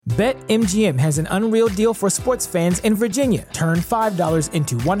BetMGM has an unreal deal for sports fans in Virginia. Turn $5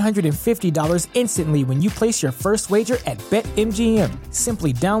 into $150 instantly when you place your first wager at BetMGM.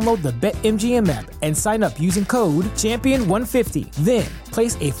 Simply download the BetMGM app and sign up using code Champion150. Then,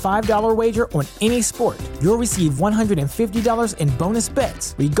 place a $5 wager on any sport. You'll receive $150 in bonus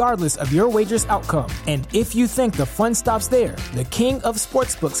bets, regardless of your wager's outcome. And if you think the fun stops there, the King of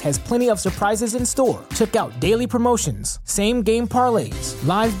Sportsbooks has plenty of surprises in store. Check out daily promotions, same-game parlays,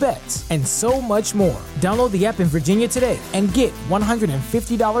 live bets, and so much more. Download the app in Virginia today and get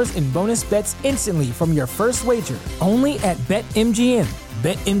 $150 in bonus bets instantly from your first wager. Only at BetMGM.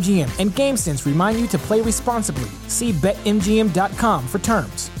 BetMGM and GameSense remind you to play responsibly. See BetMGM.com for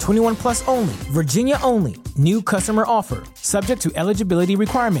terms. 21 plus only. Virginia only. New customer offer. Subject to eligibility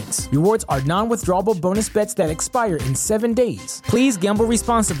requirements. Rewards are non-withdrawable bonus bets that expire in 7 days. Please gamble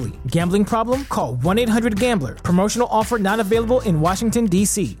responsibly. Gambling problem? Call 1-800-GAMBLER. Promotional offer not available in Washington,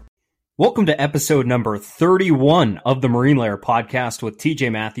 D.C. Welcome to episode number 31 of the Marine Layer podcast with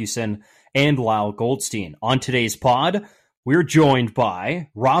TJ Mathewson and Lyle Goldstein. On today's pod, we're joined by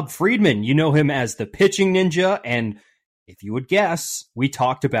Rob Friedman. You know him as the pitching ninja, and if you would guess, we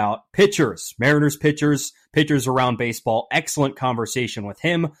talked about pitchers, Mariners pitchers, pitchers around baseball. Excellent conversation with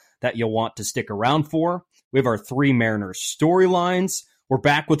him that you'll want to stick around for. We have our 3 Mariners storylines. We're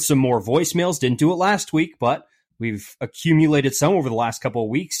back with some more voicemails. Didn't do it last week, but we've accumulated some over the last couple of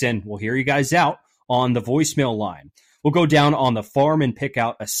weeks, and we'll hear you guys out on the voicemail line. We'll go down on the farm and pick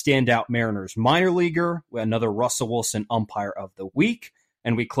out a standout Mariners minor leaguer, another Russell Wilson umpire of the week,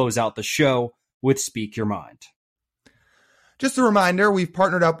 and we close out the show with Speak Your Mind. Just a reminder, we've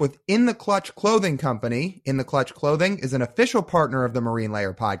partnered up with In the Clutch Clothing Company. In the Clutch Clothing is an official partner of the Marine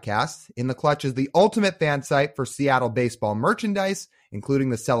Layer podcast. In the Clutch is the ultimate fan site for Seattle baseball merchandise, including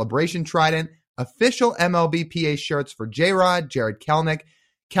the Celebration Trident, official MLBPA shirts for J-Rod, Jared Kelnick,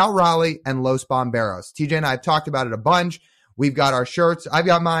 Cal Raleigh, and Los Bomberos. TJ and I have talked about it a bunch. We've got our shirts. I've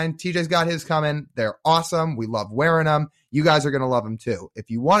got mine. TJ's got his coming. They're awesome. We love wearing them. You guys are going to love them too. If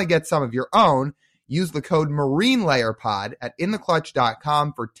you want to get some of your own, use the code MarineLayerPod at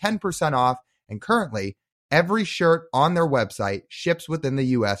intheclutch.com for 10% off. And currently, every shirt on their website ships within the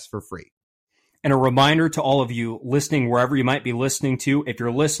U.S. for free. And a reminder to all of you listening, wherever you might be listening to, if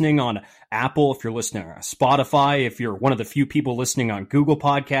you're listening on Apple, if you're listening on Spotify, if you're one of the few people listening on Google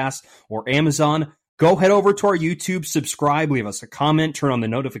Podcasts or Amazon, go head over to our YouTube, subscribe, leave us a comment, turn on the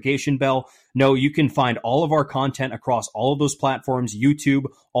notification bell. No, you can find all of our content across all of those platforms, YouTube,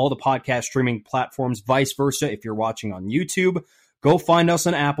 all the podcast streaming platforms, vice versa. If you're watching on YouTube, go find us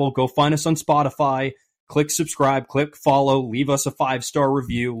on Apple, go find us on Spotify. Click subscribe, click follow, leave us a 5-star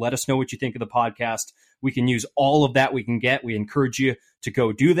review. Let us know what you think of the podcast. We can use all of that we can get. We encourage you to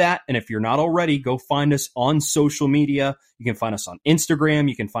go do that. And if you're not already, go find us on social media. You can find us on Instagram.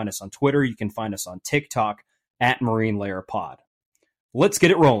 You can find us on Twitter. You can find us on TikTok at Marine Layer Pod. Let's get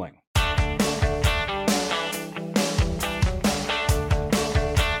it rolling.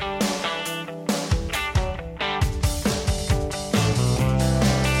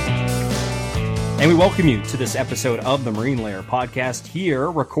 And we welcome you to this episode of the Marine Layer podcast, here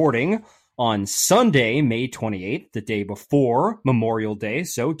recording on Sunday, May 28th, the day before Memorial Day.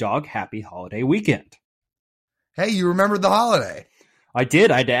 So, dog, happy holiday weekend. Hey, you remembered the holiday. I did.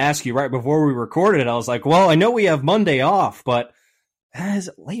 I had to ask you right before we recorded. I was like, well, I know we have Monday off, but is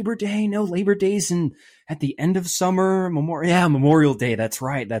it Labor Day? No, Labor Day's at the end of summer. Memorial Day. That's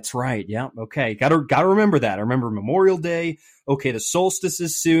right. Yeah, okay. Gotta remember that. I remember Memorial Day. Okay, the solstice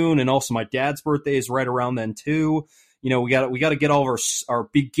is soon, and also my dad's birthday is right around then too. You know, we got to get all of our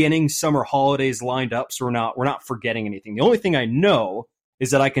beginning summer holidays lined up, so we're not forgetting anything. The only thing I know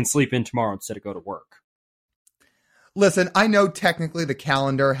is that I can sleep in tomorrow instead of go to work. Listen, I know technically the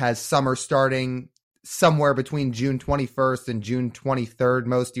calendar has summer starting somewhere between June 21st and June 23rd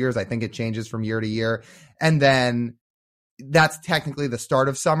most years. I think it changes from year to year. And then that's technically the start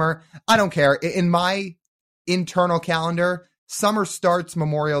of summer. I don't care. In my internal calendar, summer starts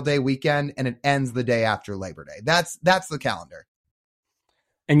Memorial Day weekend and it ends the day after Labor Day. That's the calendar.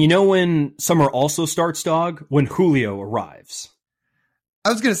 And you know when summer also starts, dog? When Julio arrives.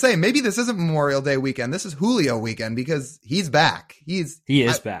 I was going to say, maybe this isn't Memorial Day weekend. This is Julio weekend because he's back. He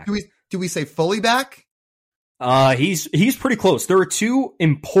is back. Do we say fully back? He's pretty close. There are 2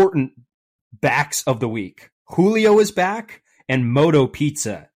 important backs of the week. Julio is back and Moto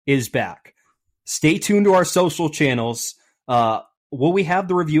Pizza is back. Stay tuned to our social channels. Will we have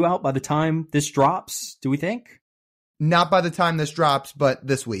the review out by the time this drops, do we think? Not by the time this drops, but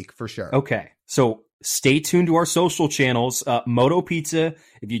this week for sure. Okay. So stay tuned to our social channels. Moto Pizza,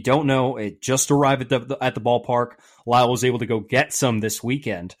 if you don't know, it just arrived at the ballpark. Lyle was able to go get some this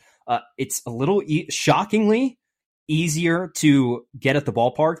weekend. It's a little shockingly easier to get at the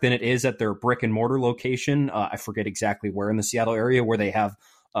ballpark than it is at their brick and mortar location. I forget exactly where in the Seattle area, where they have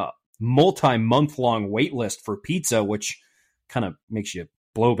a multi-month long wait list for pizza, which kind of makes you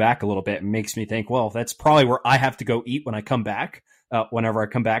blow back a little bit and makes me think, well, that's probably where I have to go eat when I come back, whenever I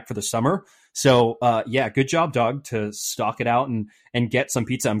come back for the summer. So, yeah, good job, Doug, to stock it out and get some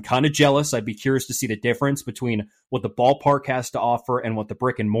pizza. I'm kind of jealous. I'd be curious to see the difference between what the ballpark has to offer and what the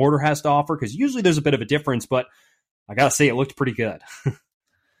brick and mortar has to offer, because usually there's a bit of a difference, but I got to say it looked pretty good.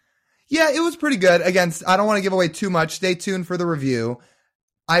 Yeah, it was pretty good. Again, I don't want to give away too much. Stay tuned for the review.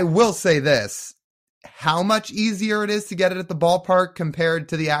 I will say this. How much easier it is to get it at the ballpark compared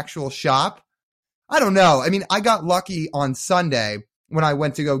to the actual shop? I don't know. I mean, I got lucky on Sunday when I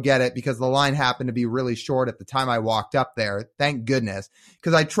went to go get it because the line happened to be really short at the time I walked up there. Thank goodness.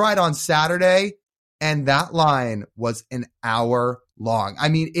 Because I tried on Saturday and that line was an hour long. I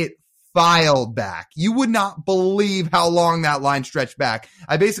mean, it filed back. You would not believe how long that line stretched back.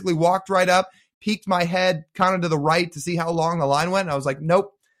 I basically walked right up, peeked my head kind of to the right to see how long the line went. And I was like,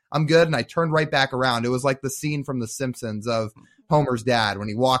 nope, I'm good. And I turned right back around. It was like the scene from The Simpsons of Homer's dad when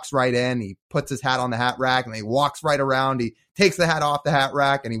he walks right in, he puts his hat on the hat rack and he walks right around. He takes the hat off the hat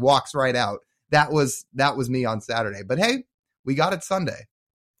rack and he walks right out. That was me on Saturday. But hey, we got it Sunday.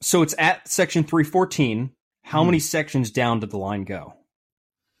 So it's at section 314. How many sections down did the line go?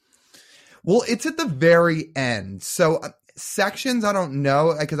 Well, it's at the very end. So sections, I don't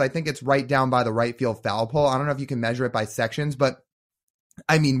know, because I think it's right down by the right field foul pole. I don't know if you can measure it by sections, but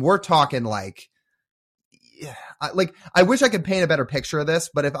I mean, we're talking like I wish I could paint a better picture of this,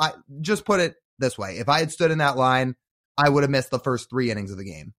 but if I just put it this way, if I had stood in that line, I would have missed the first 3 innings of the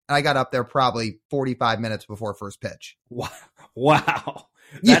game. And I got up there probably 45 minutes before first pitch. Wow.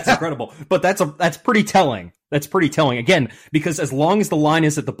 That's incredible. But that's pretty telling. That's pretty telling. Again, because as long as the line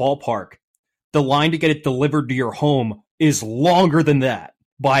is at the ballpark, the line to get it delivered to your home is longer than that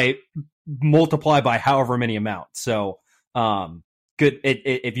by multiply by however many amounts. So, good.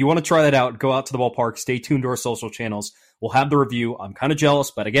 If you want to try that out, go out to the ballpark, stay tuned to our social channels. We'll have the review. I'm kind of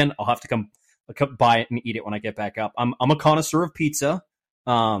jealous, but again, I'll have to come buy it and eat it when I get back up. I'm a connoisseur of pizza.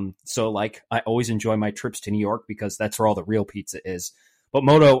 So like I always enjoy my trips to New York because that's where all the real pizza is. But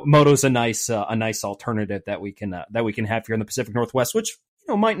Moto's a nice alternative that we can have here in the Pacific Northwest, which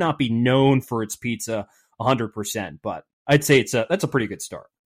might not be known for its pizza 100%, but I'd say that's a pretty good start.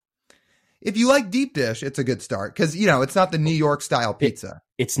 If you like deep dish, it's a good start because it's not the New York style pizza.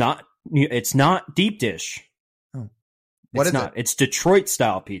 It's not deep dish. Oh, what is it? It's Detroit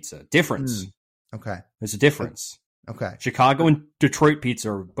style pizza. Difference. Okay, there's a difference. Okay, Chicago and Detroit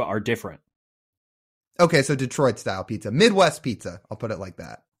pizza are different. Okay, so Detroit style pizza, Midwest pizza. I'll put it like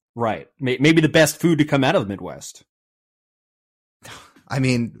that. Right. Maybe the best food to come out of the Midwest. I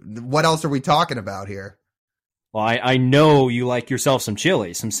mean, what else are we talking about here? Well, I know you like yourself some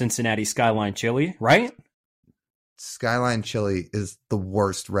chili, some Cincinnati Skyline chili, right? Skyline Chili is the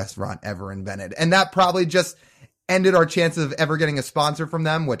worst restaurant ever invented. And that probably just ended our chances of ever getting a sponsor from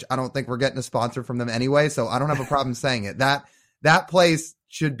them, which I don't think we're getting a sponsor from them anyway. So I don't have a problem saying it. That place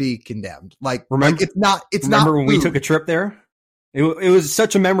should be condemned. Remember when we took a trip there? It was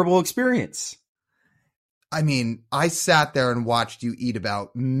such a memorable experience. I mean, I sat there and watched you eat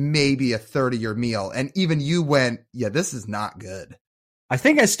about maybe a third of your meal. And even you went, yeah, this is not good. I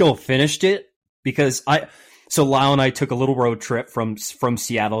think I still finished it because so Lyle and I took a little road trip from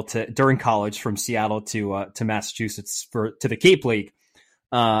Seattle during college from Seattle to Massachusetts to the Cape League.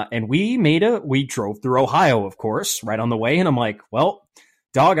 And we drove through Ohio, of course, right on the way. And I'm like, well,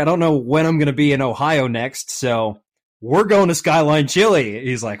 dog, I don't know when I'm going to be in Ohio next. So we're going to Skyline Chili.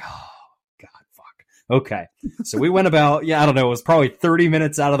 He's like, oh, God, fuck. Okay. So we went about, I don't know, it was probably 30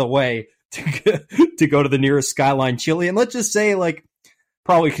 minutes out of the way to go to the nearest Skyline Chili. And let's just say,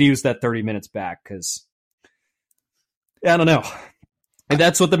 probably could use that 30 minutes back because, I don't know. And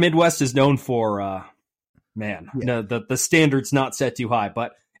that's what the Midwest is known for. The standard's not set too high.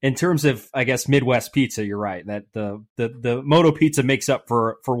 But in terms of, I guess, Midwest pizza, you're right. That the Moto Pizza makes up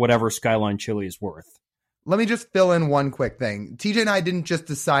for whatever Skyline Chili is worth. Let me just fill in one quick thing. TJ and I didn't just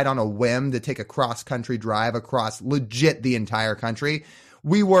decide on a whim to take a cross-country drive across legit the entire country.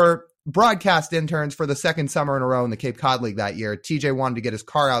 We were broadcast interns for the second summer in a row in the Cape Cod League that year. TJ wanted to get his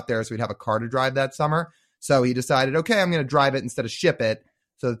car out there so we'd have a car to drive that summer. So he decided, okay, I'm going to drive it instead of ship it.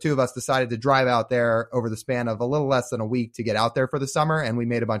 So the two of us decided to drive out there over the span of a little less than a week to get out there for the summer, and we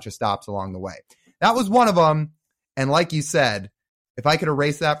made a bunch of stops along the way. That was one of them, and like you said, if I could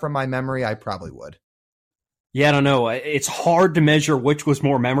erase that from my memory, I probably would. Yeah, I don't know. It's hard to measure which was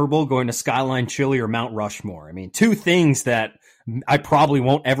more memorable, going to Skyline Chili or Mount Rushmore. I mean, two things that I probably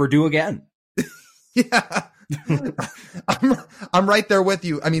won't ever do again. Yeah. I'm right there with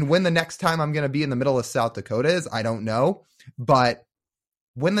you. I mean, when the next time I'm going to be in the middle of South Dakota is, I don't know. But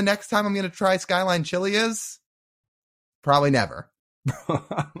when the next time I'm going to try Skyline Chili is, probably never.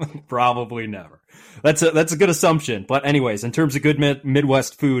 Probably never. That's a good assumption. But anyways, in terms of good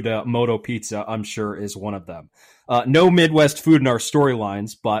Midwest food, Moto Pizza, I'm sure, is one of them. No Midwest food in our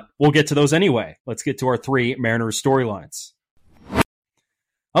storylines, but we'll get to those anyway. Let's get to our 3 Mariners storylines.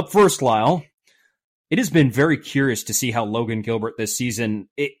 Up first, Lyle. It has been very curious to see how Logan Gilbert this season,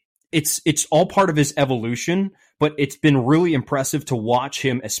 it's all part of his evolution, but it's been really impressive to watch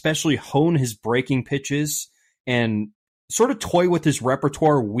him, especially hone his breaking pitches and sort of toy with his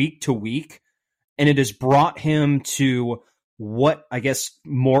repertoire week to week. And it has brought him to what, I guess,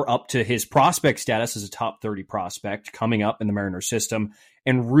 more up to his prospect status as a top 30 prospect coming up in the Mariners system,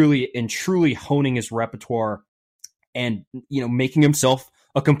 and really and truly honing his repertoire and, making himself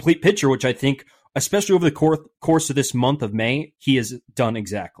a complete pitcher, which I think, especially over the course of this month of May, he has done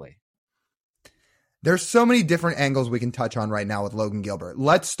exactly. There's so many different angles we can touch on right now with Logan Gilbert.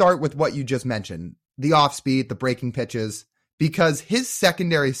 Let's start with what you just mentioned, the off speed, the breaking pitches, because his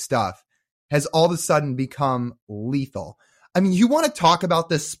secondary stuff has all of a sudden become lethal. I mean, you want to talk about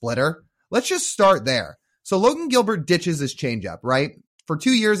this splitter? Let's just start there. So Logan Gilbert ditches his changeup, right? For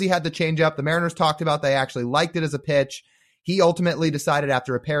 2 years, he had the changeup. The Mariners talked about they actually liked it as a pitch. He ultimately decided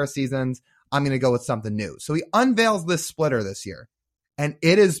after a pair of seasons, I'm going to go with something new. So he unveils this splitter this year, and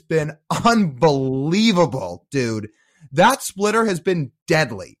it has been unbelievable, dude. That splitter has been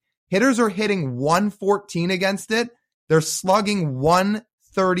deadly. Hitters are hitting 114 against it. They're slugging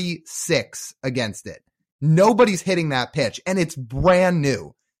 136 against it. Nobody's hitting that pitch, and it's brand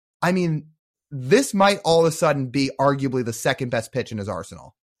new. I mean, this might all of a sudden be arguably the second best pitch in his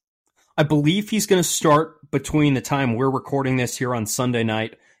arsenal. I believe he's going to start between the time we're recording this here on Sunday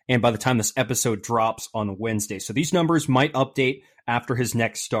night and by the time this episode drops on Wednesday. So these numbers might update after his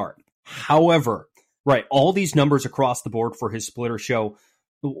next start. However, right, all these numbers across the board for his splitter show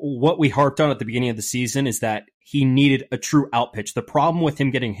what we harped on at the beginning of the season is that he needed a true out pitch. The problem with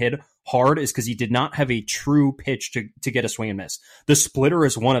him getting hit hard is because he did not have a true pitch to get a swing and miss. The splitter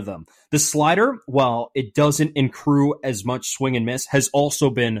is one of them. The slider, while it doesn't accrue as much swing and miss, has also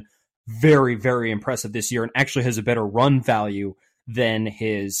been very, very impressive this year and actually has a better run value than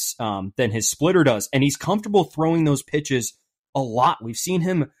his splitter does. And he's comfortable throwing those pitches a lot. We've seen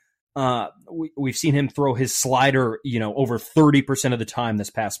him throw his slider, over 30% of the time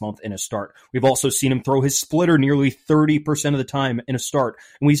this past month in a start. We've also seen him throw his splitter nearly 30% of the time in a start.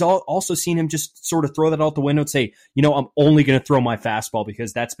 And we've also seen him just sort of throw that out the window and say, I'm only going to throw my fastball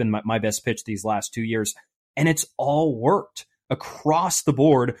because that's been my best pitch these last 2 years. And it's all worked across the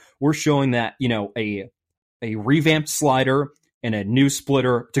board. We're showing that, a revamped slider and a new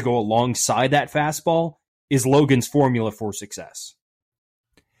splitter to go alongside that fastball is Logan's formula for success.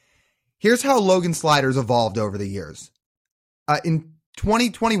 Here's how Logan sliders evolved over the years. In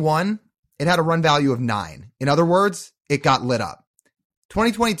 2021, it had a run value of 9. In other words, it got lit up.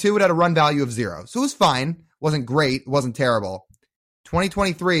 2022, it had a run value of 0. So it was fine. Wasn't great. Wasn't terrible.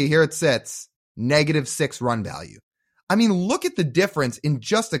 2023, here it sits, -6 run value. I mean, look at the difference in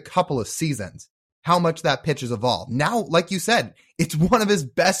just a couple of seasons, how much that pitch has evolved. Now, like you said, it's one of his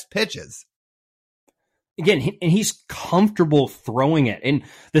best pitches. Again, and he's comfortable throwing it. And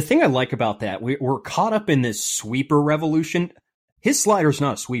the thing I like about that, we're caught up in this sweeper revolution. His slider's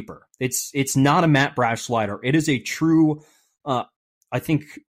not a sweeper. It's not a Matt Brash slider. It is a true,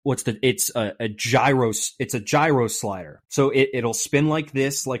 it's a gyro slider. So it'll spin like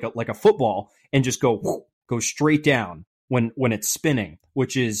this, like a football, and just go straight down when it's spinning,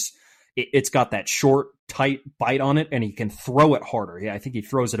 which is, it's got that short, tight bite on it, and he can throw it harder. Yeah, I think he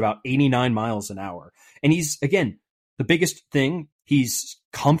throws it about 89 miles an hour. And he's, again, the biggest thing, he's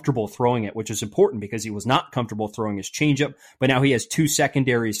comfortable throwing it, which is important because he was not comfortable throwing his changeup, but now he has 2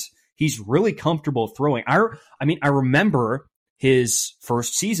 secondaries. He's really comfortable throwing. I remember his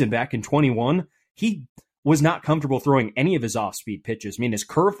first season back in 21, he was not comfortable throwing any of his off-speed pitches. I mean, his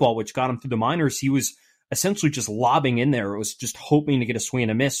curveball, which got him through the minors, he was essentially just lobbing in there. It was just hoping to get a swing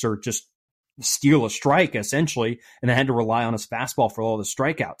and a miss or just steal a strike, essentially, and then had to rely on his fastball for all the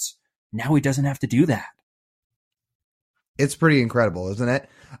strikeouts. Now he doesn't have to do that. It's pretty incredible, isn't it?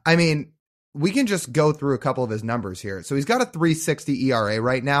 I mean, we can just go through a couple of his numbers here. So he's got a 3.60 ERA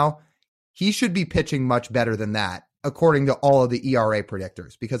right now. He should be pitching much better than that, according to all of the ERA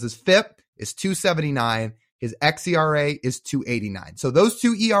predictors, because his FIP is 2.79, his xERA is 2.89. So those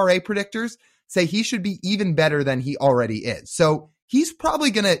 2 ERA predictors say he should be even better than he already is. So he's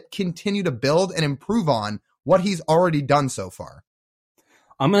probably going to continue to build and improve on what he's already done so far.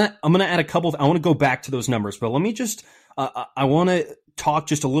 I'm gonna add a couple of, I want to go back to those numbers, but let me just, I want to talk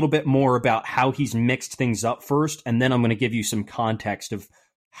just a little bit more about how he's mixed things up first, and then I'm going to give you some context of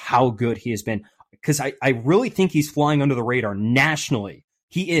how good he has been, because I really think he's flying under the radar nationally.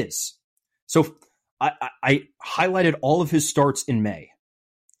 He is. So I highlighted all of his starts in May.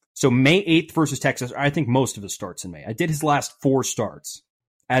 So May 8th versus Texas, I think most of his starts in May. I did his last 4 starts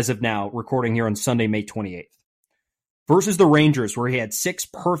as of now, recording here on Sunday, May 28th. Versus the Rangers, where he had 6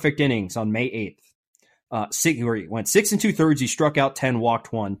 perfect innings on May 8th. Where he went 6 2/3, he struck out 10,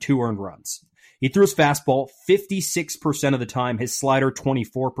 walked 1, 2 earned runs. He threw his fastball 56% of the time, his slider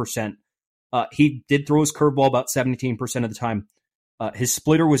 24%. He did throw his curveball about 17% of the time. His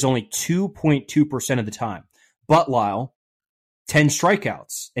splitter was only 2.2% of the time. But Lyle, 10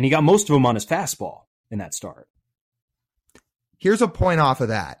 strikeouts, and he got most of them on his fastball in that start. Here's a point off of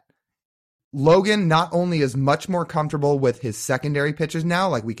that. Logan not only is much more comfortable with his secondary pitches now,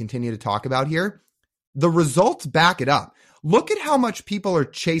 like we continue to talk about here, the results back it up. Look at how much people are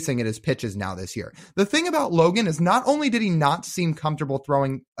chasing at his pitches now this year. The thing about Logan is not only did he not seem comfortable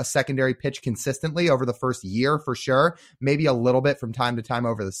throwing a secondary pitch consistently over the first year for sure, maybe a little bit from time to time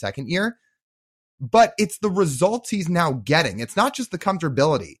over the second year, but it's the results he's now getting. It's not just the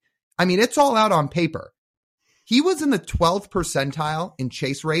comfortability. I mean, it's all out on paper. He was in the 12th percentile in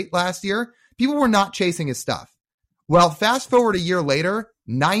chase rate last year. People were not chasing his stuff. Well, fast forward a year later,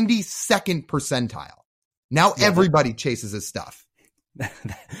 92nd percentile. Now everybody chases his stuff.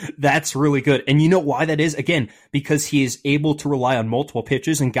 That's really good. And you know why that is? Again, because he is able to rely on multiple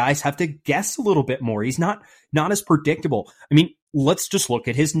pitches and guys have to guess a little bit more. He's not as predictable. I mean, let's just look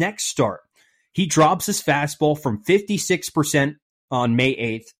at his next start. He drops his fastball from 56% on May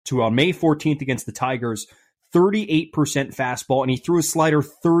 8th to on May 14th against the Tigers, 38% fastball, and he threw his slider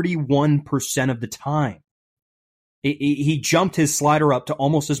 31% of the time. He jumped his slider up to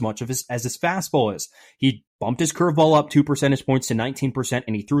almost as much as his fastball is. He bumped his curveball up 2 percentage points to 19%,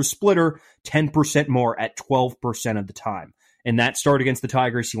 and he threw a splitter 10% more at 12% of the time. In that start against the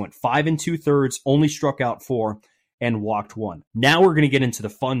Tigers, he went 5 2/3, only struck out 4, and walked 1. Now we're going to get into the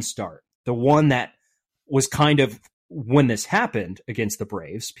fun start. The one that was kind of, when this happened against the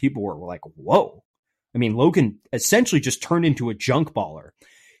Braves, people were like, whoa. I mean, Logan essentially just turned into a junk baller.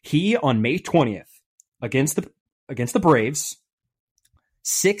 He, on May 20th, against the Braves,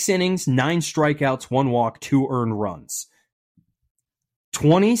 6 innings, 9 strikeouts, 1 walk, 2 earned runs.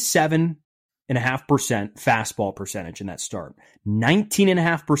 27.5% fastball percentage in that start.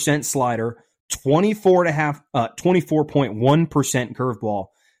 19.5% slider, 24.1% curveball,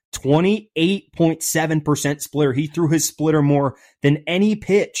 28.7% splitter. He threw his splitter more than any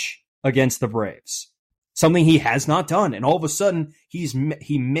pitch against the Braves. Something he has not done. And all of a sudden,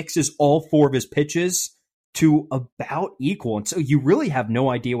 he mixes all 4 of his pitches to about equal. And so you really have no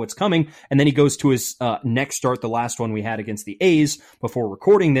idea what's coming. And then he goes to his next start, the last one we had against the A's before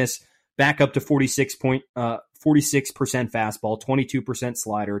recording this, back up to 46% fastball, 22%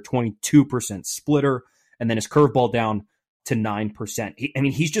 slider, 22% splitter, and then his curveball down to 9%.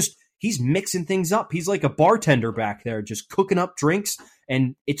 He's mixing things up. He's like a bartender back there, just cooking up drinks,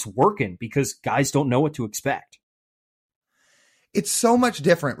 and it's working because guys don't know what to expect. It's so much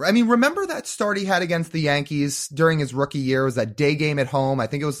different. I mean, remember that start he had against the Yankees during his rookie year? It was that day game at home. I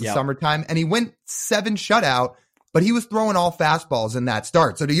think it was the summertime, and he went 7 shutout, but he was throwing all fastballs in that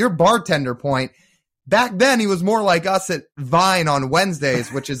start. So to your bartender point, back then he was more like us at Vine on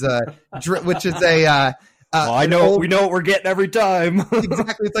Wednesdays, which is a I know we know what we're getting every time.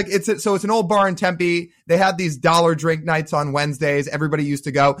 Exactly. It's an old bar in Tempe. They had these dollar drink nights on Wednesdays. Everybody used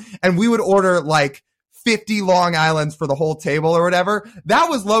to go, and we would order like 50 Long Islands for the whole table or whatever. That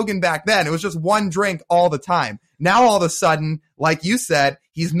was Logan back then. It was just one drink all the time. Now all of a sudden, like you said,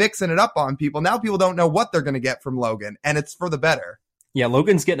 he's mixing it up on people. Now people don't know what they're going to get from Logan, and it's for the better. Yeah,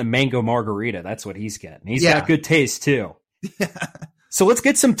 Logan's getting a mango margarita. That's what he's getting. He's got good taste too. Yeah. So let's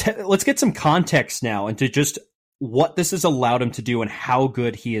get some context now into just what this has allowed him to do and how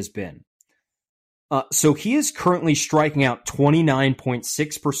good he has been. So he is currently striking out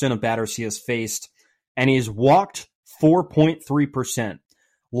 29.6% of batters he has faced, and he has walked 4.3%.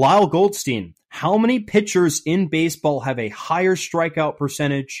 Lyle Goldstein, how many pitchers in baseball have a higher strikeout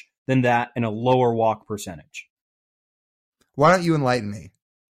percentage than that and a lower walk percentage? Why don't you enlighten me?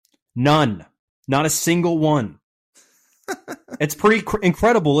 None. Not a single one. It's pretty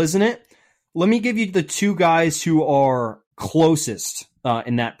incredible, isn't it? Let me give you the 2 guys who are closest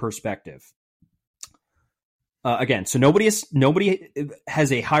in that perspective. Again, so nobody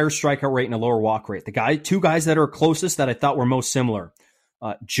has a higher strikeout rate and a lower walk rate. Two guys that are closest that I thought were most similar.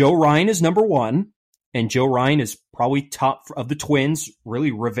 Joe Ryan is number one, and Joe Ryan is probably top of the Twins,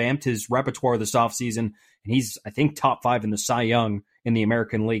 really revamped his repertoire this offseason, and he's, I think, top 5 in the Cy Young in the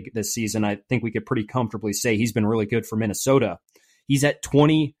American League this season. I think we could pretty comfortably say he's been really good for Minnesota. He's at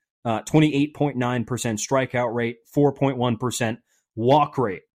 28.9% strikeout rate, 4.1% walk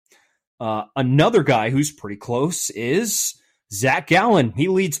rate. Another guy who's pretty close is Zach Gallen. He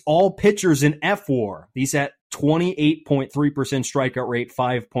leads all pitchers in F-WAR. He's at 28.3% strikeout rate,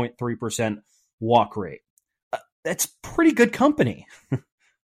 5.3% walk rate. That's pretty good company.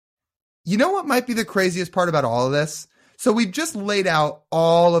 You know what might be the craziest part about all of this? So we've just laid out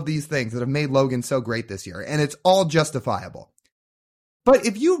all of these things that have made Logan so great this year, and it's all justifiable. But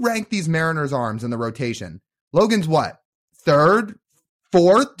if you rank these Mariners arms in the rotation, Logan's what? 3rd?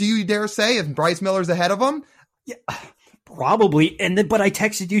 4th, do you dare say, if Bryce Miller's ahead of him? Yeah, probably. But I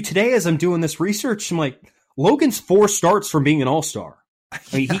texted you today as I'm doing this research. I'm like, Logan's 4 starts from being an all-star. I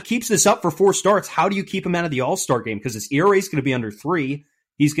mean, he keeps this up for 4 starts. How do you keep him out of the all-star game? Because his ERA is going to be under 3.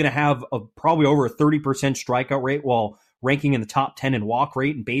 He's going to have probably over a 30% strikeout rate while ranking in the top 10 in walk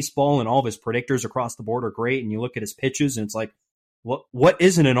rate in baseball, and all of his predictors across the board are great. And you look at his pitches, and it's like, what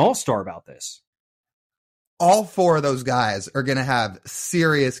isn't an all-star about this? All 4 of those guys are going to have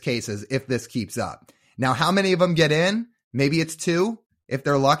serious cases if this keeps up. Now, how many of them get in? Maybe it's 2. If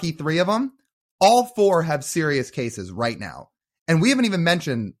they're lucky, 3 of them. All 4 have serious cases right now. And we haven't even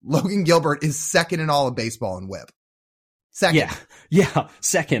mentioned Logan Gilbert is 2nd in all of baseball in WHIP. 2nd. Yeah,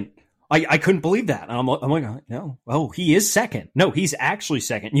 2nd. I couldn't believe that. I'm like, no. Oh, he is 2nd. No, he's actually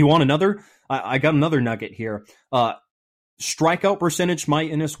 2nd. You want another? I got another nugget here. Strikeout percentage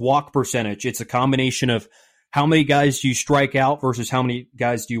minus walk percentage. It's a combination of how many guys do you strike out versus how many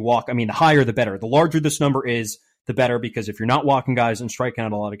guys do you walk. I mean, the higher, the better. The larger this number is, the better, because if you're not walking guys and striking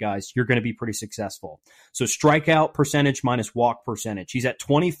out a lot of guys, you're going to be pretty successful. So strikeout percentage minus walk percentage. He's at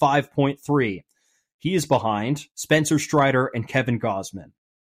 25.3. He is behind Spencer Strider and Kevin Gausman.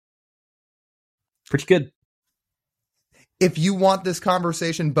 Pretty good. If you want this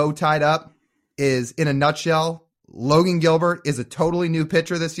conversation bow tied up, is in a nutshell, Logan Gilbert is a totally new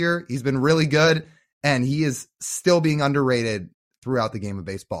pitcher this year. He's been really good, and he is still being underrated throughout the game of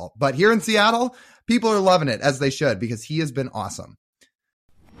baseball. But here in Seattle, people are loving it, as they should, because he has been awesome.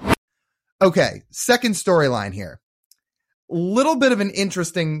 Okay, second storyline here. Little bit of an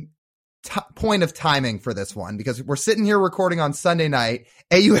interesting point of timing for this one, because we're sitting here recording on Sunday night.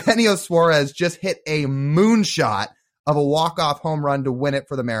 Eugenio Suarez just hit a moonshot of a walk-off home run to win it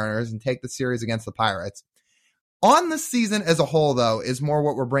for the Mariners and take the series against the Pirates. On the season as a whole, though, is more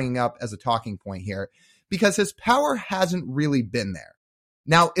what we're bringing up as a talking point here, because his power hasn't really been there.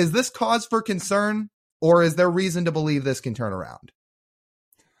 Now, is this cause for concern, or is there reason to believe this can turn around?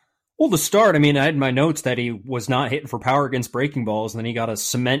 Well, to start, I mean, I had my notes that he was not hitting for power against breaking balls, and then he got a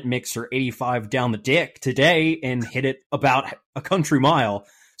cement mixer 85 down the dick today and hit it about a country mile.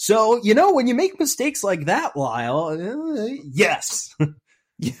 So, you know, when you make mistakes like that, Lyle, yes.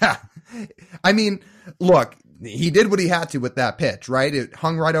 Yeah. I mean, look, he did what he had to with that pitch, right? It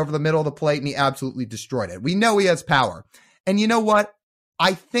hung right over the middle of the plate, and he absolutely destroyed it. We know he has power. And you know what?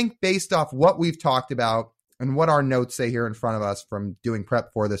 I think based off what we've talked about and what our notes say here in front of us from doing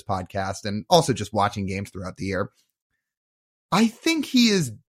prep for this podcast and also just watching games throughout the year, I think he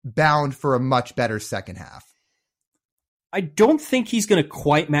is bound for a much better second half. I don't think he's going to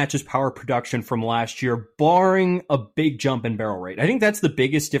quite match his power production from last year, barring a big jump in barrel rate. I think that's the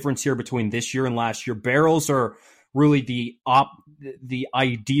biggest difference here between this year and last year. Barrels are really the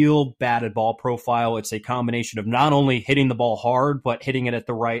ideal batted ball profile. It's a combination of not only hitting the ball hard, but hitting it at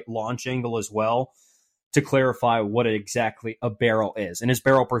the right launch angle as well, to clarify what exactly a barrel is. And his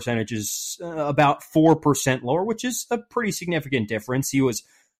barrel percentage is about 4% lower, which is a pretty significant difference. He was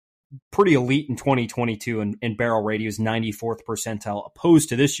pretty elite in 2022 in barrel rate. He was 94th percentile, opposed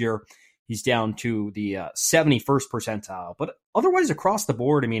to this year, he's down to the 71st percentile. But otherwise, across the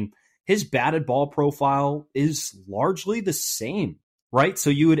board, I mean, his batted ball profile is largely the same, right? So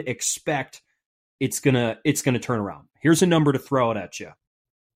you would expect it's gonna turn around. Here's a number to throw it at you.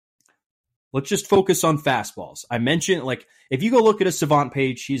 Let's just focus on fastballs. I mentioned, like, if you go look at a Savant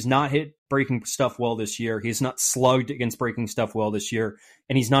page, he's not hit breaking stuff well this year. He's not slugged against breaking stuff well this year.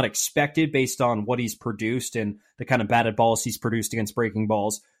 And he's not expected, based on what he's produced and the kind of batted balls he's produced against breaking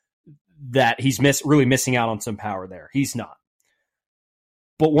balls, that he's really missing out on some power there. He's not.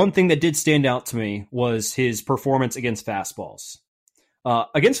 But one thing that did stand out to me was his performance against fastballs.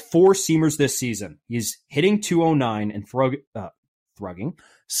 Against four-seamers this season, he's hitting .209 and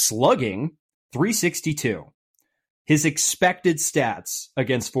slugging .362. his expected stats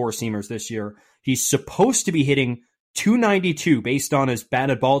against four-seamers this year, he's supposed to be hitting 292 based on his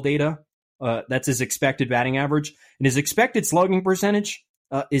batted ball data. That's his expected batting average. And his expected slugging percentage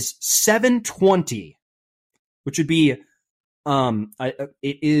is 720, which would be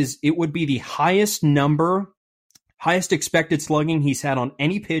it would be the highest expected slugging he's had on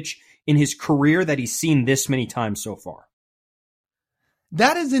any pitch in his career that he's seen this many times so far.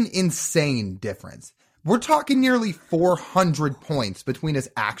 That is an insane difference. We're talking nearly 400 points between his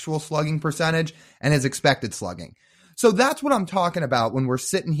actual slugging percentage and his expected slugging. So that's what I'm talking about when we're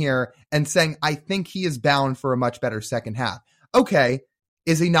sitting here and saying, I think he is bound for a much better second half. Okay,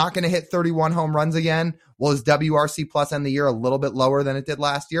 is he not going to hit 31 home runs again? Will his WRC plus end the year a little bit lower than it did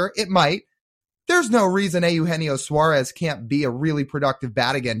last year? It might. There's no reason Eugenio Suarez can't be a really productive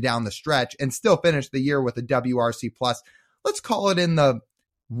bat again down the stretch and still finish the year with a WRC plus. Let's call it in the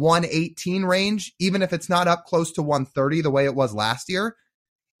 118 range, even if it's not up close to 130 the way it was last year.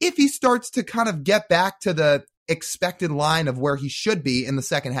 If he starts to kind of get back to the expected line of where he should be in the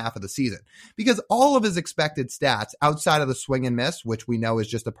second half of the season, because all of his expected stats outside of the swing and miss, which we know is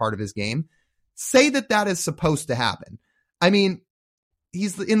just a part of his game, say that is supposed to happen. I mean,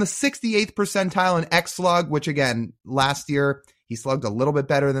 he's in the 68th percentile in X slug, which again, last year he slugged a little bit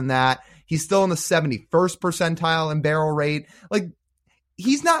better than that. He's still in the 71st percentile in barrel rate. Like,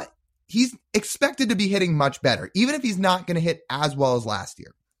 he's expected to be hitting much better, even if he's not going to hit as well as last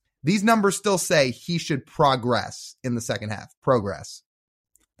year. These numbers still say he should progress in the second half. Progress.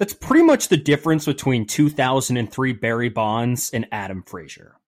 That's pretty much the difference between 2003 Barry Bonds and Adam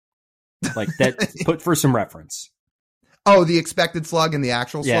Frazier. Like that, put for some reference. Oh, the expected slug and the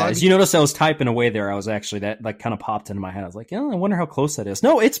actual slug? Yeah, as you notice, I was typing away there. I was actually, that like kind of popped into my head. I was like, I wonder how close that is.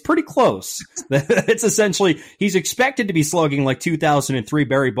 No, it's pretty close. It's essentially, he's expected to be slugging like 2003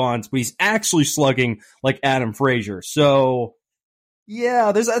 Barry Bonds, but he's actually slugging like Adam Frazier. So,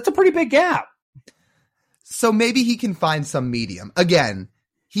 yeah, that's a pretty big gap. So maybe he can find some medium. Again,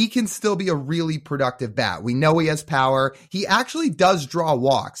 he can still be a really productive bat. We know he has power. He actually does draw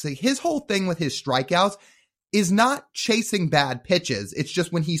walks. His whole thing with his strikeouts is not chasing bad pitches. It's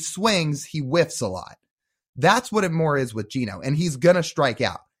just when he swings, he whiffs a lot. That's what it more is with Gino, and he's going to strike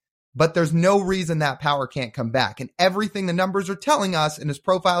out. But there's no reason that power can't come back. And everything the numbers are telling us and his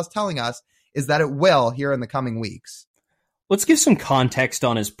profile is telling us is that it will here in the coming weeks. Let's give some context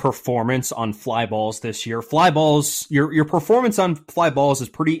on his performance on fly balls this year. Fly balls, your performance on fly balls is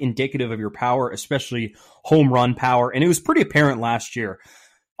pretty indicative of your power, especially home run power, and it was pretty apparent last year.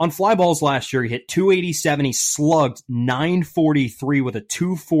 On fly balls last year, he hit 287, he slugged 943 with a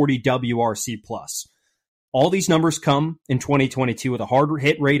 240 WRC plus. All these numbers come in 2022 with a hard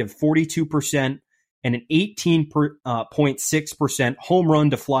hit rate of 42% and an 18.6% home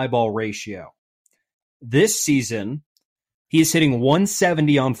run to fly ball ratio. This season, he is hitting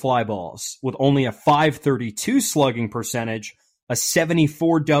 170 on fly balls with only a 532 slugging percentage, a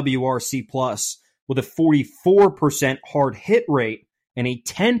 74 WRC plus with a 44% hard hit rate, and a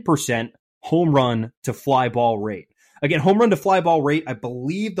 10% home run to fly ball rate. Again, home run to fly ball rate, I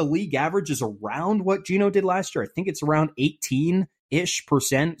believe the league average is around what Gino did last year. I think it's around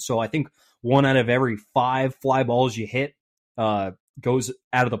 18-ish%. So I think 1 out of every 5 fly balls you hit goes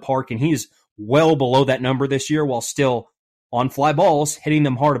out of the park. And he's well below that number this year while still on fly balls, hitting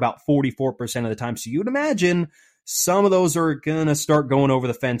them hard about 44% of the time. So you would imagine some of those are going to start going over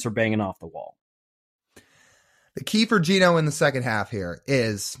the fence or banging off the wall. The key for Gino in the second half here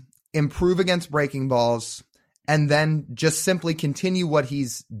is improve against breaking balls and then just simply continue what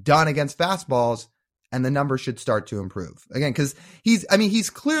he's done against fastballs, and the numbers should start to improve. Again, because he's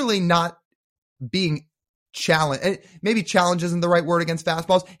clearly not being challenged. Maybe challenge isn't the right word against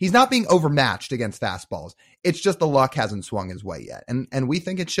fastballs. He's not being overmatched against fastballs. It's just the luck hasn't swung his way yet, and we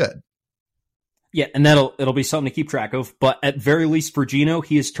think it should. Yeah, and it'll be something to keep track of. But at very least for Gino,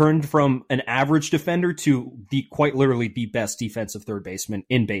 he has turned from an average defender to quite literally the best defensive third baseman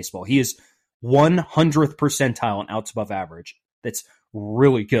in baseball. He is 100th percentile on outs above average. That's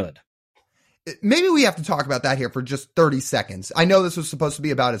really good. Maybe we have to talk about that here for just 30 seconds. I know this was supposed to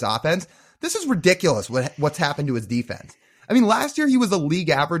be about his offense. This is ridiculous what's happened to his defense. I mean, last year he was a league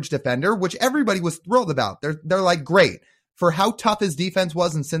average defender, which everybody was thrilled about. They're like, great. For how tough his defense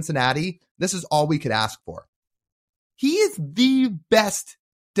was in Cincinnati, this is all we could ask for. He is the best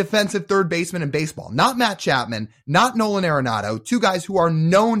defensive third baseman in baseball. Not Matt Chapman, not Nolan Arenado, two guys who are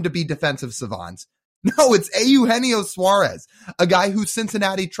known to be defensive savants. No, it's Eugenio Suarez, a guy who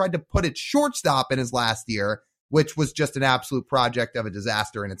Cincinnati tried to put at shortstop in his last year, which was just an absolute project of a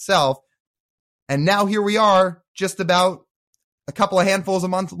disaster in itself. And now here we are, just about a couple of handfuls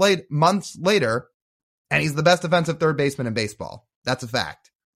of months later, And he's the best defensive third baseman in baseball. That's a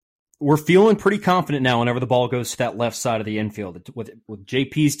fact. We're feeling pretty confident now whenever the ball goes to that left side of the infield. With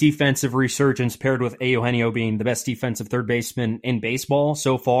JP's defensive resurgence paired with Eugenio being the best defensive third baseman in baseball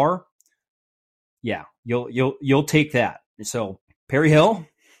so far, yeah, you'll take that. So Perry Hill,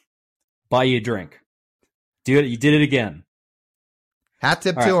 buy you a drink. Do it. You did it again. Hat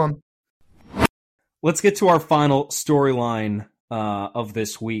tip to him. Let's get to our final storyline of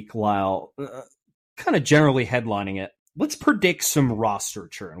this week, Lyle. Kind of generally headlining it. Let's predict some roster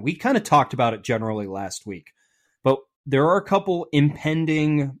churn. We kind of talked about it generally last week, but there are a couple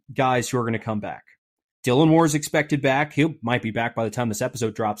impending guys who are going to come back. Dylan Moore is expected back. He might be back by the time this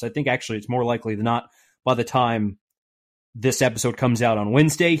episode drops. I think actually it's more likely than not by the time this episode comes out on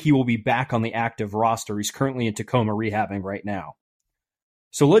Wednesday, he will be back on the active roster. He's currently in Tacoma rehabbing right now.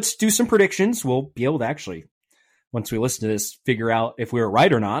 So let's do some predictions. We'll be able to actually, once we listen to this, figure out if we were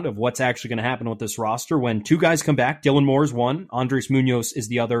right or not of what's actually going to happen with this roster. When two guys come back, Dylan Moore is one, Andres Munoz is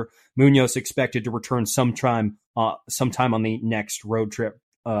the other. Munoz expected to return sometime on the next road trip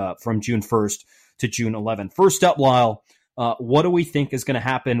from June 1st to June 11th. First up, Lyle, what do we think is going to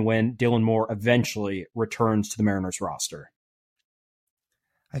happen when Dylan Moore eventually returns to the Mariners roster?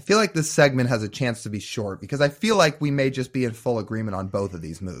 I feel like this segment has a chance to be short because I feel like we may just be in full agreement on both of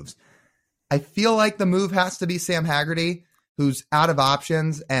these moves. I feel like the move has to be Sam Haggerty, who's out of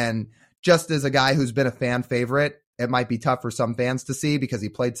options, and just as a guy who's been a fan favorite, it might be tough for some fans to see because he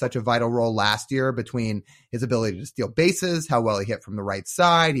played such a vital role last year between his ability to steal bases, how well he hit from the right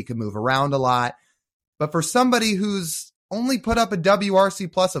side, he could move around a lot. But for somebody who's only put up a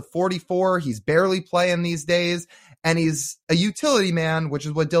WRC plus of 44, he's barely playing these days, and he's a utility man, which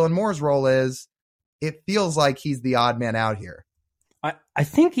is what Dylan Moore's role is, it feels like he's the odd man out here. I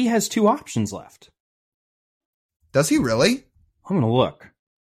think he has two options left. Does he really? I'm going to look.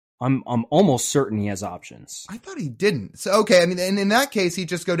 I'm almost certain he has options. I thought he didn't. So, okay, I mean, in that case, he'd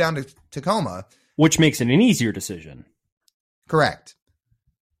just go down to Tacoma. Which makes it an easier decision. Correct.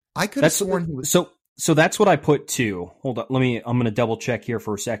 I could have sworn he was... So that's what I put too. Hold on, I'm going to double check here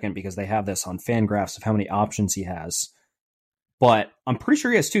for a second because they have this on Fangraphs of how many options he has. But I'm pretty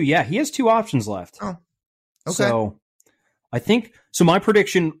sure he has two. Yeah, he has two options left. Oh, okay. So I think, so my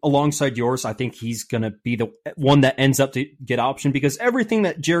prediction alongside yours, I think he's going to be the one that ends up to get option because everything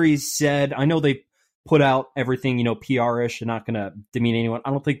that Jerry said, I know they put out everything, PR-ish and not going to demean anyone.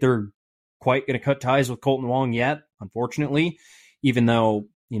 I don't think they're quite going to cut ties with Colton Wong yet, unfortunately, even though,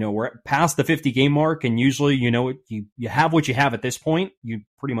 we're past the 50 game mark and usually, you have what you have at this point. You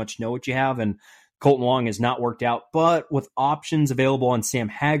pretty much know what you have. And Colton Wong has not worked out, but with options available on Sam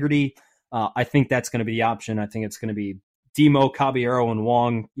Haggerty, I think that's going to be the option. I think it's going to be Demo, Caballero, and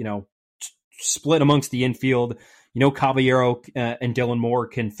Wong, split amongst the infield. Caballero and Dylan Moore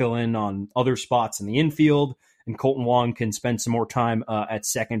can fill in on other spots in the infield, and Colton Wong can spend some more time at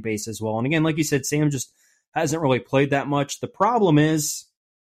second base as well. And again, like you said, Sam just hasn't really played that much. The problem is,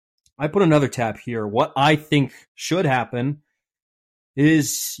 I put another tab here. What I think should happen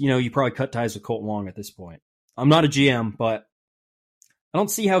is, you probably cut ties with Colton Wong at this point. I'm not a GM, but I don't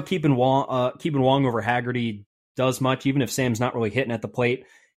see how keeping Wong over Haggerty does much, even if Sam's not really hitting at the plate.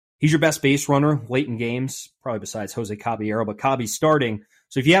 He's your best base runner late in games, probably besides Jose Caballero, but Cabby's starting.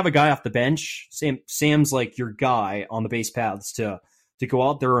 So if you have a guy off the bench, Sam's like your guy on the base paths to go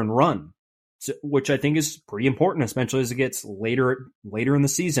out there and run, which I think is pretty important, especially as it gets later in the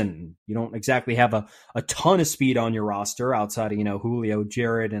season. You don't exactly have a ton of speed on your roster outside of, Julio,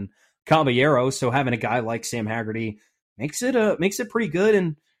 Jared, and Caballero. So having a guy like Sam Haggerty makes it pretty good.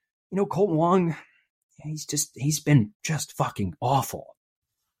 And, Colton Wong, he's been just fucking awful.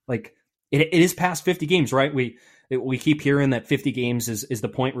 Like it is past 50 games, right? We keep hearing that 50 games is the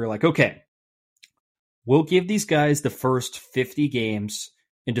point where you're like, okay, we'll give these guys the first 50 games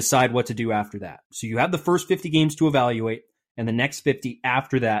and decide what to do after that. So you have the first 50 games to evaluate and the next 50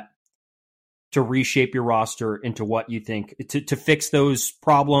 after that to reshape your roster into what you think to fix those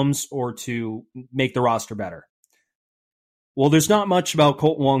problems or to make the roster better. Well, there's not much about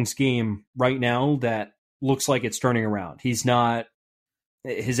Colton Wong's game right now that looks like it's turning around. His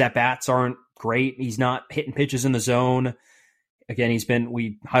at-bats aren't great. He's not hitting pitches in the zone. Again,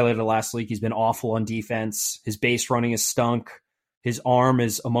 we highlighted it last week, he's been awful on defense. His base running has stunk. His arm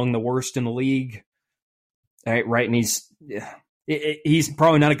is among the worst in the league. All right, and he's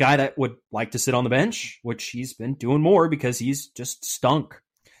probably not a guy that would like to sit on the bench, which he's been doing more because he's just stunk.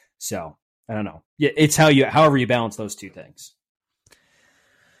 So, I don't know. Yeah, it's however you balance those two things.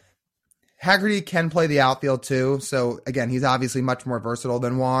 Haggerty can play the outfield too. So again, he's obviously much more versatile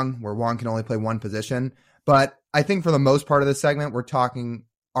than Wong, where Wong can only play one position. But I think for the most part of this segment, we're talking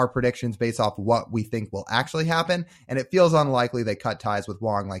our predictions based off what we think will actually happen. And it feels unlikely they cut ties with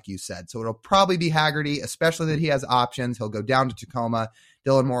Wong, like you said. So it'll probably be Haggerty, especially that he has options. He'll go down to Tacoma.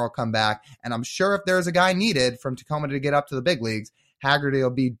 Dylan Moore will come back. And I'm sure if there's a guy needed from Tacoma to get up to the big leagues, Haggerty will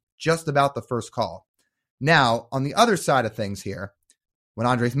be just about the first call. Now, on the other side of things here, when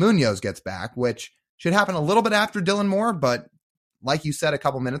Andres Munoz gets back, which should happen a little bit after Dylan Moore, but like you said a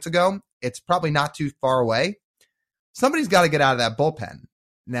couple minutes ago, it's probably not too far away. Somebody's got to get out of that bullpen.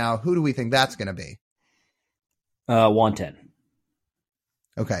 Now, who do we think that's going to be? Juan Ten.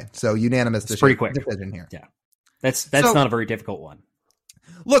 Okay, so unanimous decision here. Yeah, that's not a very difficult one.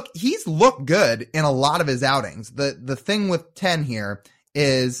 Look, he's looked good in a lot of his outings. The thing with 10 here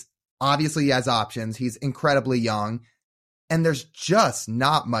is obviously he has options. He's incredibly young, and there's just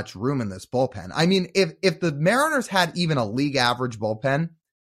not much room in this bullpen. I mean, if the Mariners had even a league average bullpen,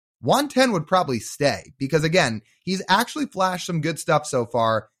 110 would probably stay because, again, he's actually flashed some good stuff so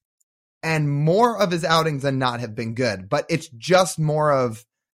far, and more of his outings than not have been good. But it's just more of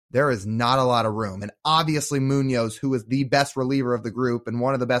there is not a lot of room. And obviously Munoz, who is the best reliever of the group and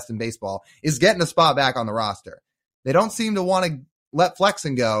one of the best in baseball, is getting a spot back on the roster. They don't seem to want to let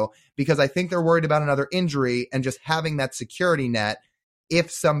Flexen go because I think they're worried about another injury and just having that security net if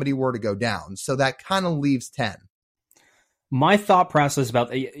somebody were to go down. So that kind of leaves 10. My thought process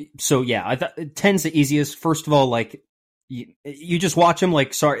about, so yeah, I thought 10's the easiest. First of all, like you just watch him,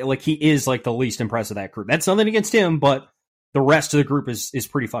 like he is like the least impressive of that group. That's nothing against him, but the rest of the group is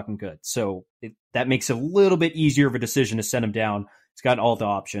pretty fucking good. So that makes it a little bit easier of a decision to send him down. He's got all the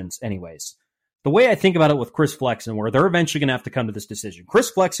options anyways. The way I think about it with Chris Flexen, where they're eventually going to have to come to this decision.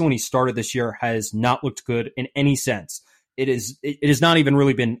 Chris Flexen, when he started this year, has not looked good in any sense. It has not even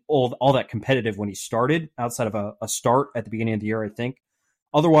really been all that competitive when he started, outside of a start at the beginning of the year, I think.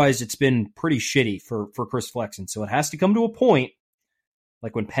 Otherwise, it's been pretty shitty for Chris Flexen. So it has to come to a point,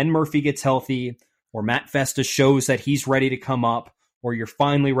 like when Penn Murphy gets healthy, or Matt Festa shows that he's ready to come up, or you're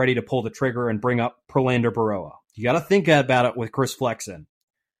finally ready to pull the trigger and bring up Prelander Baroa. You got to think about it with Chris Flexen.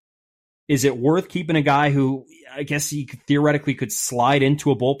 Is it worth keeping a guy who I guess he theoretically could slide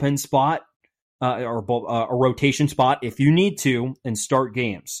into a bullpen spot or a rotation spot if you need to and start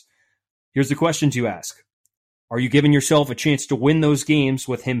games? Here's the questions you ask. Are you giving yourself a chance to win those games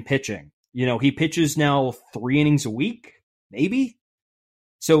with him pitching? You know, he pitches now 3 innings a week, maybe.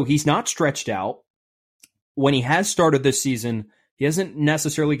 So he's not stretched out. When he has started this season, he hasn't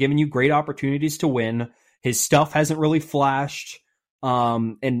necessarily given you great opportunities to win. His stuff hasn't really flashed.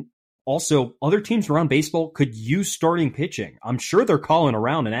 And also, other teams around baseball could use starting pitching. I'm sure they're calling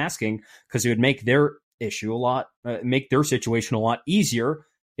around and asking because it would make their make their situation a lot easier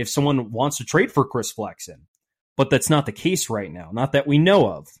if someone wants to trade for Chris Flexen. But that's not the case right now, not that we know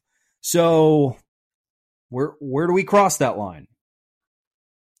of. So where do we cross that line?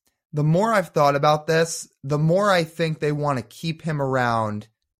 The more I've thought about this, the more I think they want to keep him around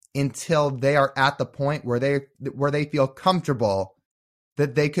until they are at the point where they feel comfortable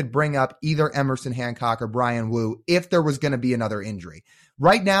that they could bring up either Emerson Hancock or Brian Wu if there was going to be another injury.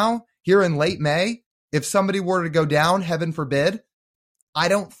 Right now, here in late May, if somebody were to go down, heaven forbid, I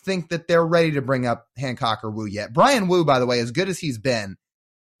don't think that they're ready to bring up Hancock or Wu yet. Brian Wu, by the way, as good as he's been,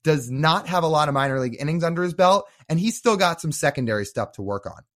 does not have a lot of minor league innings under his belt, and he's still got some secondary stuff to work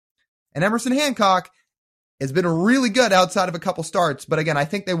on. And Emerson Hancock has been really good outside of a couple starts, but again, I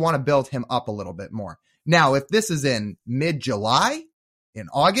think they want to build him up a little bit more. Now, if this is in mid-July, in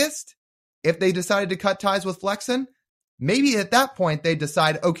August, if they decided to cut ties with Flexen, maybe at that point they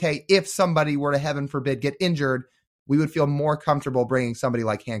decide, okay, if somebody were to, heaven forbid, get injured, we would feel more comfortable bringing somebody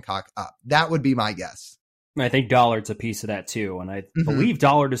like Hancock up. That would be my guess. I think Dollard's a piece of that too, and I believe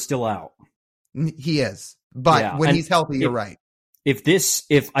Dollard is still out. He is, but when he's healthy, you're right. If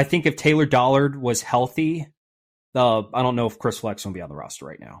Taylor Dollard was healthy, I don't know if Chris Flexen would be on the roster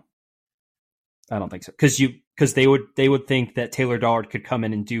right now. I don't think so. Because they would think that Taylor Dollard could come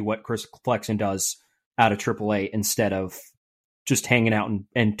in and do what Chris Flexen does out of AAA instead of just hanging out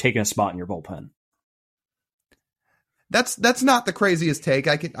and taking a spot in your bullpen. That's not the craziest take.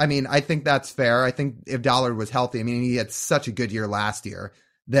 I think that's fair. I think if Dollard was healthy, he had such a good year last year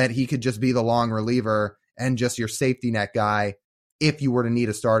that he could just be the long reliever and just your safety net guy if you were to need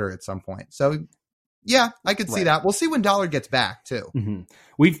a starter at some point. So yeah, I could see that. We'll see when Dollard gets back too. Mm-hmm.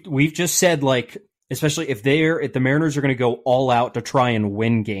 We've just said, like, especially if the Mariners are going to go all out to try and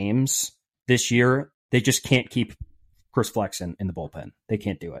win games this year, they just can't keep Chris Flexen in the bullpen. They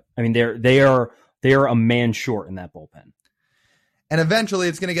can't do it. They are a man short in that bullpen. And eventually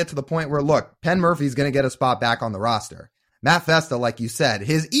it's going to get to the point where, look, Penn Murphy's going to get a spot back on the roster. Matt Festa, like you said,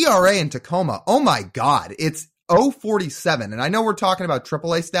 his ERA in Tacoma, oh my God, it's 0-47. And I know we're talking about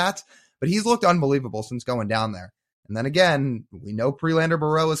AAA stats, but he's looked unbelievable since going down there. And then again, we know Prelander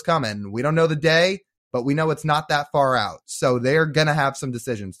Barreau is coming. We don't know the day, but we know it's not that far out. So they're going to have some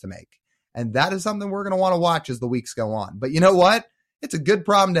decisions to make. And that is something we're going to want to watch as the weeks go on. But you know what? It's a good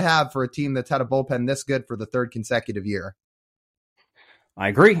problem to have for a team that's had a bullpen this good for the third consecutive year. I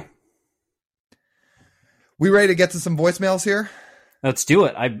agree. We ready to get to some voicemails here? Let's do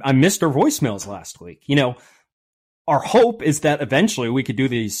it. I missed our voicemails last week. Our hope is that eventually we could do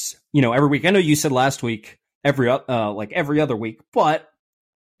these, every week. I know you said last week, every other week, but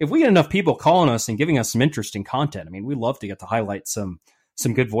if we get enough people calling us and giving us some interesting content, we love to get to highlight some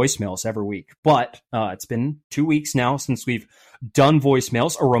good voicemails every week. But it's been 2 weeks now since we've done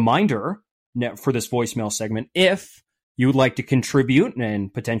voicemails. A reminder for this voicemail segment, if you would like to contribute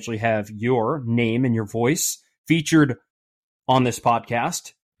and potentially have your name and your voice featured on this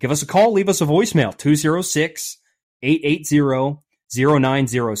podcast, give us a call, leave us a voicemail,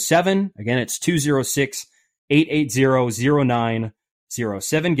 206-880-0907. Again, it's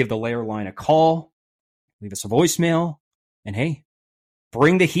 206-880-0907. Give the Layer line a call, leave us a voicemail, and hey,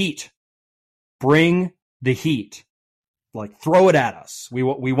 bring the heat. Bring the heat. Throw it at us. We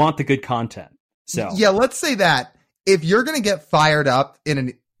want the good content. So yeah, let's say that if you're going to get fired up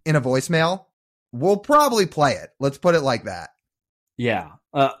in a voicemail, we'll probably play it. Let's put it like that. Yeah.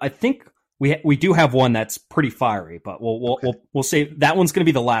 I think we do have one that's pretty fiery, but we'll say that one's going to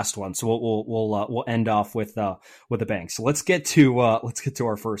be the last one. So we'll end off with a bang. So let's get to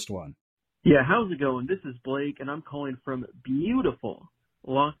our first one. Yeah, how's it going? This is Blake, and I'm calling from beautiful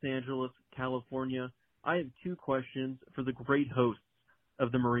Los Angeles, California. I have 2 questions for the great hosts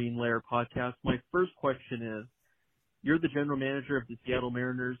of the Marine Layer podcast. My first question is, you're the general manager of the Seattle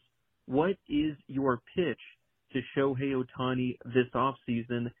Mariners. What is your pitch to Shohei Ohtani this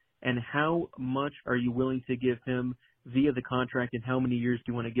offseason, and how much are you willing to give him via the contract, and how many years do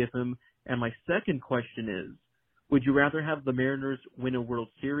you want to give him? And my second question is, would you rather have the Mariners win a World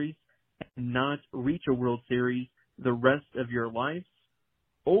Series and not reach a World Series the rest of your lives,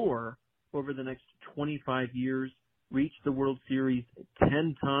 or over the next 25 years reach the World Series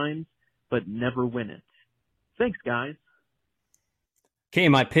 10 times but never win it? Thanks, guys. Okay,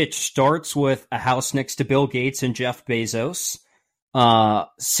 my pitch starts with a house next to Bill Gates and Jeff Bezos,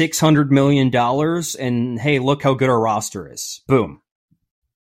 $600 million, and hey, look how good our roster is. Boom.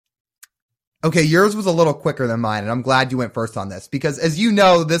 Okay, yours was a little quicker than mine, and I'm glad you went first on this, because as you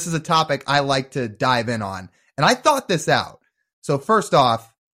know, this is a topic I like to dive in on, and I thought this out. So first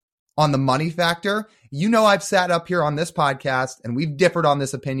off, on the money factor, I've sat up here on this podcast, and we've differed on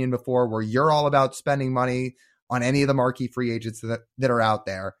this opinion before, where you're all about spending money on any of the marquee free agents that are out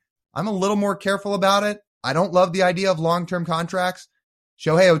there. I'm a little more careful about it. I don't love the idea of long-term contracts.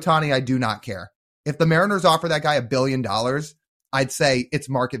 Shohei Ohtani, I do not care. If the Mariners offer that guy $1 billion, I'd say it's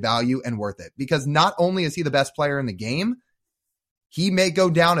market value and worth it, because not only is he the best player in the game, he may go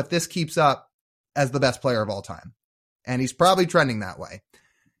down, if this keeps up, as the best player of all time. And he's probably trending that way.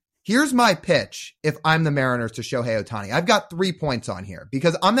 Here's my pitch if I'm the Mariners to Shohei Ohtani. I've got 3 points on here,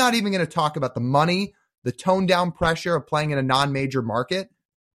 because I'm not even going to talk about the money, the toned down pressure of playing in a non-major market,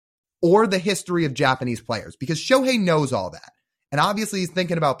 or the history of Japanese players, because Shohei knows all that. And obviously he's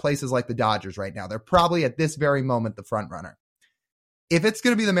thinking about places like the Dodgers right now. They're probably at this very moment the front runner. If it's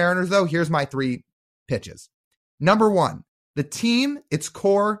going to be the Mariners, though, here's my 3 pitches. Number 1, the team, its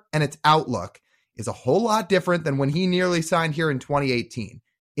core, and its outlook is a whole lot different than when he nearly signed here in 2018.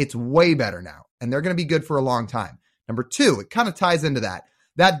 It's way better now, and they're going to be good for a long time. Number 2, it kind of ties into that.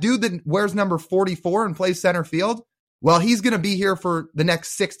 That dude that wears number 44 and plays center field, well, he's going to be here for the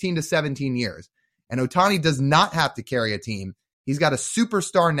next 16 to 17 years. And Ohtani does not have to carry a team. He's got a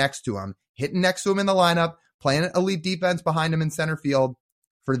superstar next to him, hitting next to him in the lineup, playing elite defense behind him in center field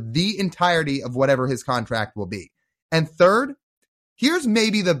for the entirety of whatever his contract will be. And third, here's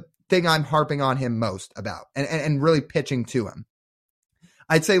maybe the thing I'm harping on him most about and really pitching to him.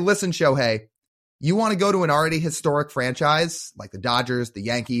 I'd say, listen, Shohei, you want to go to an already historic franchise like the Dodgers, the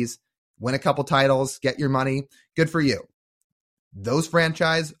Yankees, win a couple titles, get your money. Good for you. Those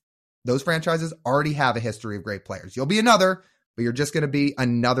franchises already have a history of great players. You'll be another, but you're just going to be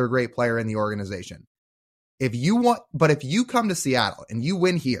another great player in the organization. If you come to Seattle and you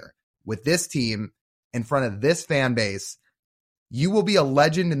win here with this team in front of this fan base, you will be a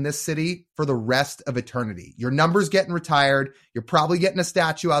legend in this city for the rest of eternity. Your number's getting retired. You're probably getting a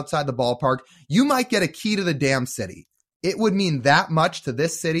statue outside the ballpark. You might get a key to the damn city. It would mean that much to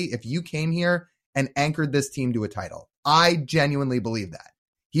this city if you came here and anchored this team to a title. I genuinely believe that.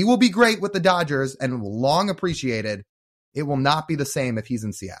 He will be great with the Dodgers and long appreciated. It will not be the same if he's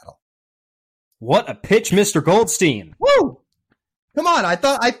in Seattle. What a pitch, Mr. Goldstein. Woo! Come on. I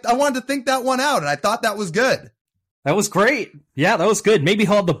thought I wanted to think that one out, and I thought that was good. That was great. Yeah, that was good. Maybe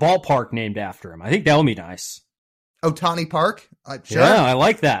he'll have the ballpark named after him. I think that would be nice. Otani Park? Sure. Yeah, I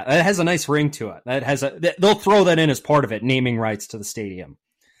like that. It has a nice ring to it. They'll throw that in as part of it, naming rights to the stadium.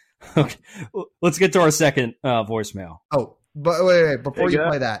 Okay, let's get to our second voicemail. Oh, but wait, before you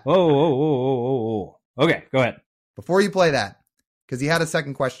play that. Oh. Okay, go ahead. Before you play that, because he had a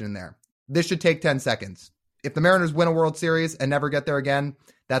second question in there. This should take 10 seconds. If the Mariners win a World Series and never get there again,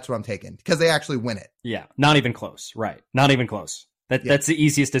 that's what I'm taking, because they actually win it. Yeah, not even close. Right, not even close. That's the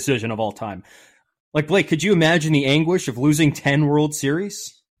easiest decision of all time. Like, Blake, could you imagine the anguish of losing 10 World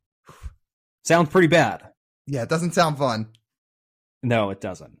Series? Sounds pretty bad. Yeah, it doesn't sound fun. No, it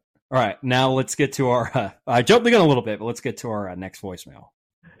doesn't. All right, now let's get to our... I jumped the gun a little bit, but let's get to our next voicemail.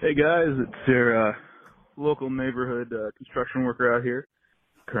 Hey, guys, it's your local neighborhood construction worker out here.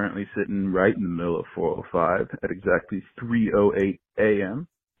 Currently sitting right in the middle of 405 at exactly 3:08 a.m.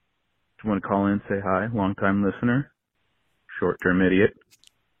 Just want to call in and say hi, long-time listener, short-term idiot.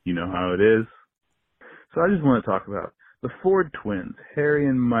 You know how it is. So I just want to talk about the Ford twins, Harry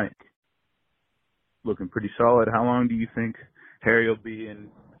and Mike. Looking pretty solid. How long do you think Harry will be in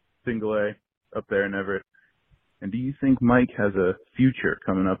single A up there in Everett? And do you think Mike has a future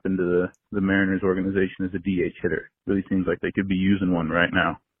coming up into the Mariners organization as a DH hitter? Really seems like they could be using one right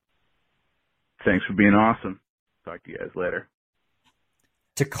now. Thanks for being awesome. Talk to you guys later.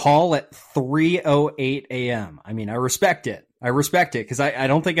 To call at 3:08 a.m. I mean, I respect it. Because I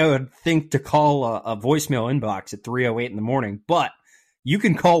don't think I would think to call a voicemail inbox at 3:08 in the morning, but you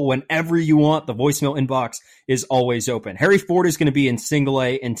can call whenever you want. The voicemail inbox is always open. Harry Ford is going to be in single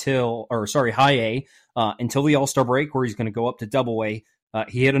A high A until the All-Star break, where he's going to go up to double A.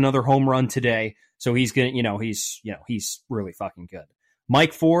 He hit another home run today, so he's going to, he's really fucking good.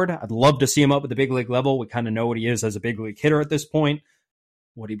 Mike Ford, I'd love to see him up at the big league level. We kind of know what he is as a big league hitter at this point.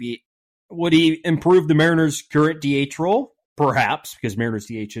 Would he improve the Mariners' current DH role? Perhaps, because Mariners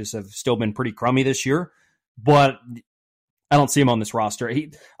DHs have still been pretty crummy this year, but I don't see him on this roster.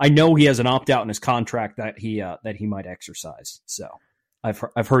 I know he has an opt-out in his contract that he might exercise. So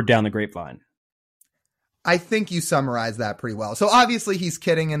I've heard down the grapevine. I think you summarized that pretty well. So obviously he's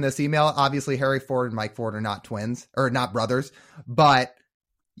kidding in this email. Obviously Harry Ford and Mike Ford are not twins or not brothers, but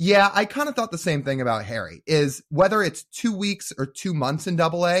yeah, I kind of thought the same thing about Harry. Is whether it's 2 weeks or 2 months in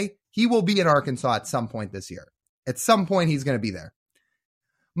double A, he will be in Arkansas at some point this year. At some point, he's going to be there.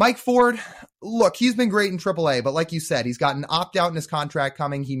 Mike Ford, look, he's been great in AAA, but like you said, he's got an opt-out in his contract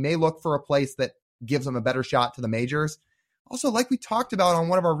coming. He may look for a place that gives him a better shot to the majors. Also, like we talked about on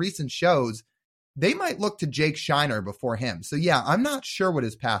one of our recent shows, they might look to Jake Shiner before him. So yeah, I'm not sure what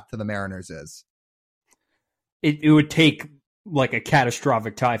his path to the Mariners is. It would take like a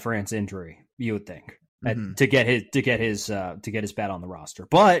catastrophic Ty France injury, you would think. To get his bat on the roster.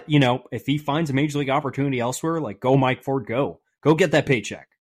 But, if he finds a major league opportunity elsewhere, like go Mike Ford, go get that paycheck.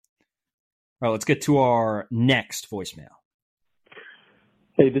 All right, let's get to our next voicemail.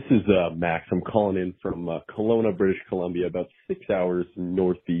 Hey, this is Max. I'm calling in from Kelowna, British Columbia, about 6 hours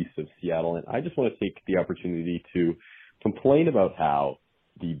northeast of Seattle. And I just want to take the opportunity to complain about how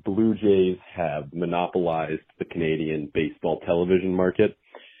the Blue Jays have monopolized the Canadian baseball television market.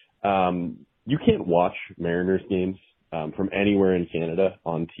 You can't watch Mariners games from anywhere in Canada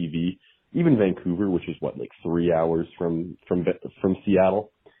on TV, even Vancouver, which is 3 hours from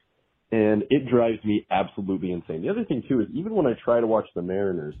Seattle. And it drives me absolutely insane. The other thing, too, is even when I try to watch the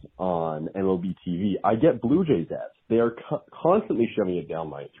Mariners on MLB TV, I get Blue Jays ads. They are constantly shoving it down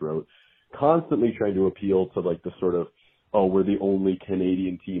my throat, constantly trying to appeal to the sort of, oh, we're the only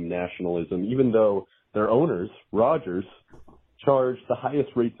Canadian team nationalism, even though their owners, Rogers, charge the highest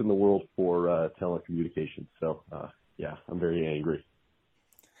rates in the world for telecommunications. So, yeah, I'm very angry.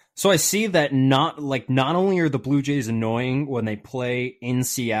 So I see that not only are the Blue Jays annoying when they play in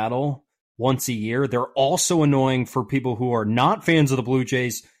Seattle once a year, they're also annoying for people who are not fans of the Blue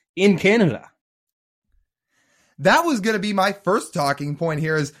Jays in Canada. That was going to be my first talking point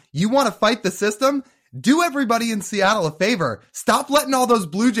here is you want to fight the system? Do everybody in Seattle a favor. Stop letting all those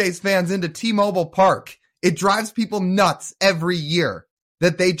Blue Jays fans into T-Mobile Park. It drives people nuts every year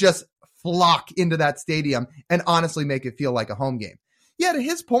that they just flock into that stadium and honestly make it feel like a home game. Yeah, to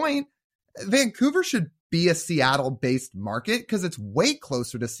his point, Vancouver should be a Seattle-based market because it's way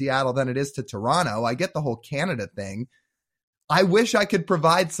closer to Seattle than it is to Toronto. I get the whole Canada thing. I wish I could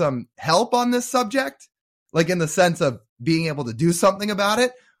provide some help on this subject, like in the sense of being able to do something about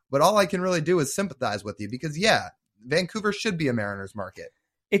it. But all I can really do is sympathize with you because, yeah, Vancouver should be a Mariners market.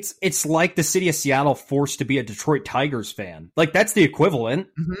 It's like the city of Seattle forced to be a Detroit Tigers fan. Like, that's the equivalent.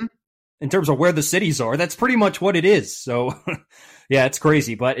 Mm-hmm. in terms of where the cities are. That's pretty much what it is. So yeah, it's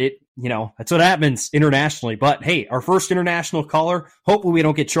crazy, but that's what happens internationally. But hey, our first international caller, hopefully we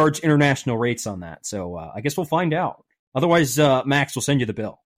don't get charged international rates on that. So I guess we'll find out. Otherwise, Max will send you the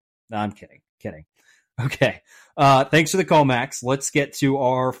bill. No, I'm kidding. Okay. Thanks for the call, Max. Let's get to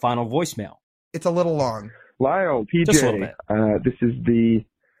our final voicemail. It's a little long. Lyle, PJ, just a little bit. This is the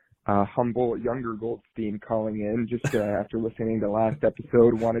humble younger Goldstein calling in just after listening to last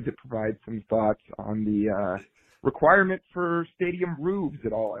episode. Wanted to provide some thoughts on the requirement for stadium roofs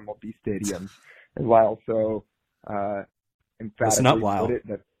at all MLB stadiums. And Lyle so emphatically put it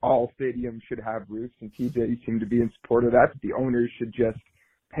that all stadiums should have roofs, and TJ, you seem to be in support of that. The owners should just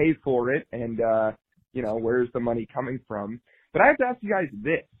pay for it, and where's the money coming from? But I have to ask you guys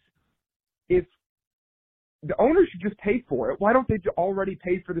this: if the owners should just pay for it, why don't they already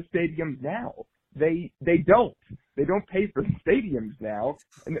pay for the stadiums now? They don't. They don't pay for the stadiums now,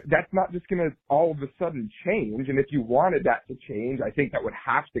 and that's not just going to all of a sudden change. And if you wanted that to change, I think that would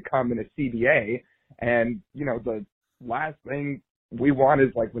have to come in a CBA. And the last thing we want is,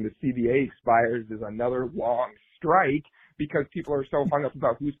 like, when the CBA expires, is another long strike, because people are so hung up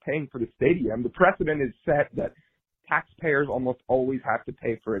about who's paying for the stadium. The precedent is set that taxpayers almost always have to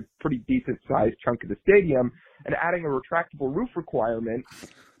pay for a pretty decent sized chunk of the stadium, and adding a retractable roof requirement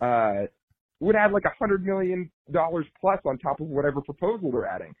would add like $100 million plus on top of whatever proposal they're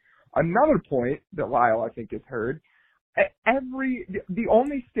adding. Another point that Lyle, I think, has heard, the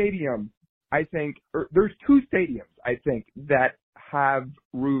only stadium, I think, or there's two stadiums, I think, that have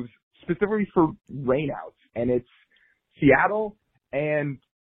roofs specifically for rainouts, and it's Seattle and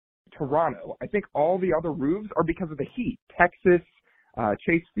Toronto. I think all the other roofs are because of the heat. Texas,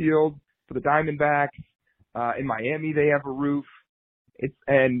 Chase Field for the Diamondbacks. In Miami, they have a roof.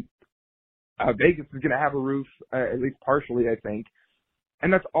 Vegas is going to have a roof, at least partially, I think.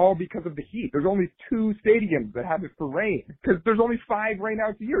 And that's all because of the heat. There's only two stadiums that have it for rain, because there's only 5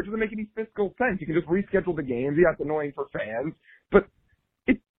 rainouts a year. It doesn't make any fiscal sense. You can just reschedule the games. Yeah, it's annoying for fans, but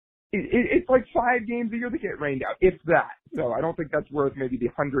it's like 5 games a year that get rained out, if that. So I don't think that's worth maybe the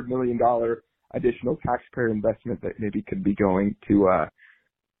 $100 million additional taxpayer investment that maybe could be going to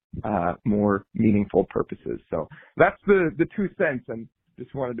more meaningful purposes. So that's the 2 cents, and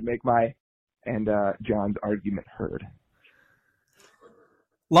just wanted to make my and John's argument heard.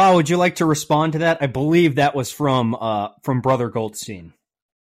 Lau, would you like to respond to that? I believe that was from Brother Goldstein.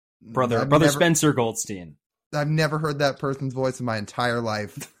 Brother Spencer Goldstein. I've never heard that person's voice in my entire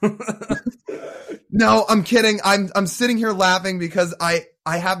life. No, I'm kidding. I'm sitting here laughing because I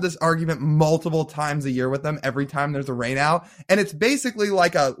have this argument multiple times a year with them every time there's a rain out. And it's basically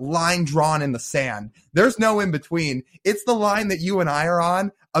like a line drawn in the sand. There's no in between. It's the line that you and I are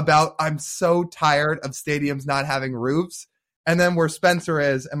on about I'm so tired of stadiums not having roofs. And then where Spencer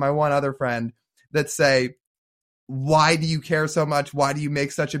is and my one other friend that say, why do you care so much? Why do you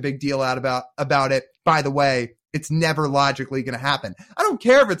make such a big deal out about it? By the way, it's never logically going to happen. I don't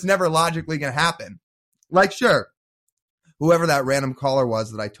care if it's never logically going to happen. Like, sure, whoever that random caller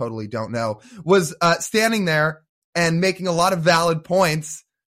was that I totally don't know was standing there and making a lot of valid points.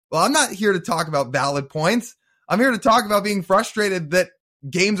 Well, I'm not here to talk about valid points. I'm here to talk about being frustrated that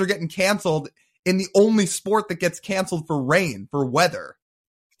games are getting canceled in the only sport that gets canceled for rain, for weather.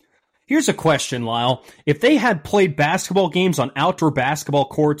 Here's a question, Lyle. If they had played basketball games on outdoor basketball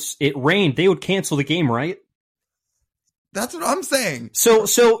courts, it rained, they would cancel the game, right? That's what I'm saying. So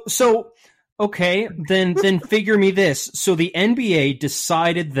okay, then figure me this. So the NBA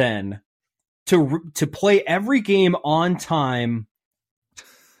decided then to play every game on time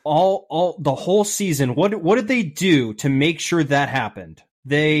all the whole season. What did they do to make sure that happened?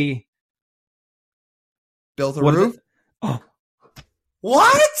 They built a roof?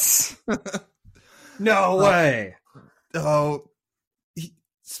 What? No way.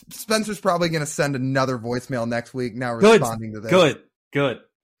 Spencer's probably going to send another voicemail next week now responding to this.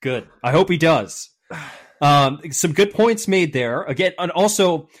 Good. I hope he does. Some good points made there. Again, and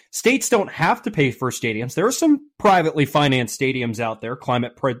also, states don't have to pay for stadiums. There are some privately financed stadiums out there.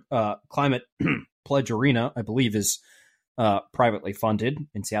 Climate Pledge Arena, I believe, is privately funded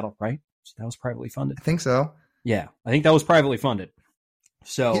in Seattle, right? That was privately funded. I think so. Yeah, I think that was privately funded.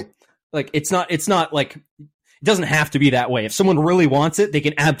 So, it's not like it doesn't have to be that way. If someone really wants it, they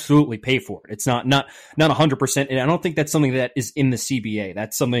can absolutely pay for it. It's not 100%. And I don't think that's something that is in the CBA.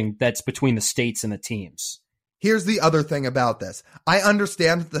 That's something that's between the states and the teams. Here's the other thing about this. I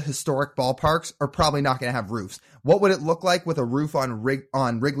understand that the historic ballparks are probably not going to have roofs. What would it look like with a roof on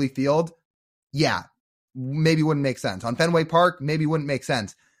Wrigley Field? Yeah, maybe wouldn't make sense. On Fenway Park, maybe wouldn't make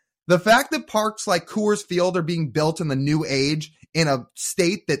sense. The fact that parks like Coors Field are being built in the new age in a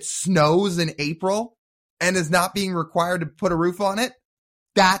state that snows in April and is not being required to put a roof on it.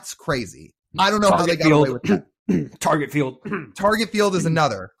 That's crazy. I don't know how they got away with that. Target Field. Target Field is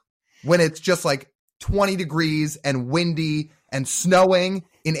another, when it's just like 20 degrees and windy and snowing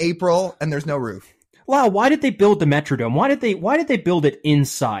in April and there's no roof. Wow, why did they build the Metrodome? Why did they build it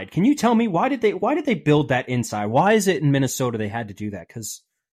inside? Can you tell me why did they build that inside? Why is it in Minnesota they had to do that? Because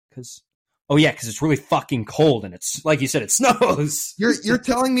it's really fucking cold and it's like you said, it snows. You're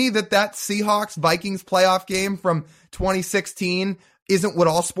telling me that Seahawks Vikings playoff game from 2016 isn't what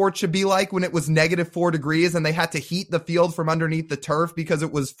all sports should be like when it was -4 degrees and they had to heat the field from underneath the turf because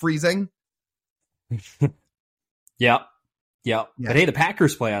it was freezing? Yep. But hey, the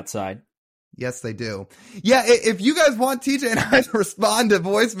Packers play outside. Yes, they do. Yeah, if you guys want TJ and I to respond to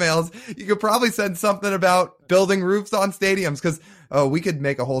voicemails, you could probably send something about building roofs on stadiums because we could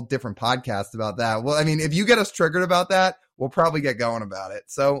make a whole different podcast about that. Well, I mean, if you get us triggered about that, we'll probably get going about it.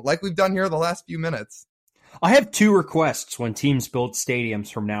 So like we've done here the last few minutes. I have 2 requests when teams build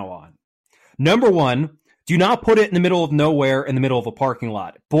stadiums from now on. Number 1, do not put it in the middle of nowhere in the middle of a parking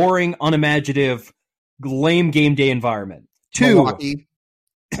lot. Boring, unimaginative, lame game day environment. 2, Milwaukee.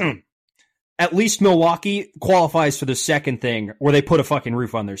 At least Milwaukee qualifies for the second thing where they put a fucking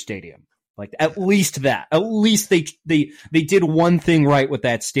roof on their stadium. Like at least that. At least they did one thing right with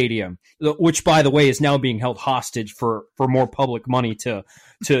that stadium, which by the way is now being held hostage for more public money to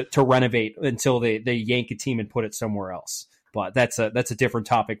renovate until they yank a team and put it somewhere else. But that's a different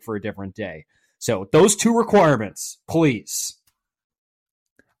topic for a different day. So those 2 requirements, please.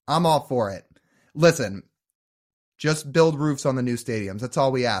 I'm all for it. Listen, just build roofs on the new stadiums. That's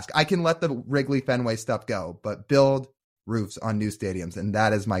all we ask. I can let the Wrigley Fenway stuff go, but build roofs on new stadiums, and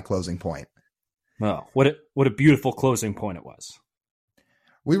that is my closing point. Oh, what a beautiful closing point it was.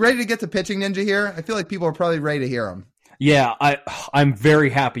 We ready to get to Pitching Ninja here? I feel like people are probably ready to hear him. Yeah, I'm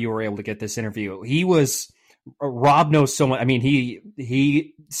very happy you were able to get this interview. Rob knows so much. I mean,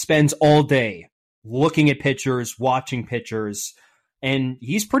 he spends all day looking at pitchers, watching pitchers, and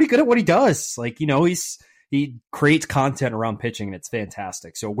he's pretty good at what he does. Like, he creates content around pitching, and it's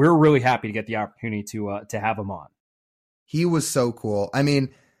fantastic. So we're really happy to get the opportunity to have him on. He was so cool. I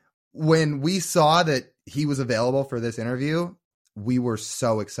mean, when we saw that he was available for this interview, we were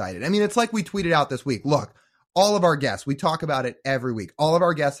so excited. I mean, it's like we tweeted out this week. Look, all of our guests, we talk about it every week. All of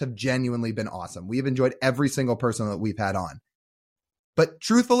our guests have genuinely been awesome. We have enjoyed every single person that we've had on. But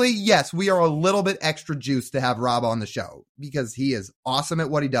truthfully, yes, we are a little bit extra juiced to have Rob on the show because he is awesome at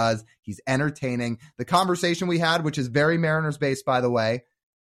what he does. He's entertaining. The conversation we had, which is very Mariners based, by the way,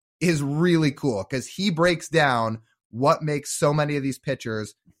 is really cool because he breaks down what makes so many of these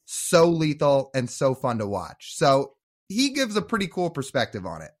pitchers so lethal and so fun to watch. So he gives a pretty cool perspective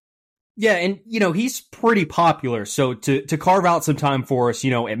on it. Yeah, and he's pretty popular, so to carve out some time for us,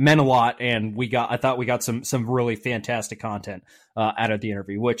 it meant a lot, and I thought we got some really fantastic content out of the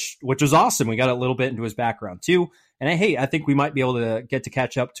interview, which was awesome. We got a little bit into his background too, and I think we might be able to get to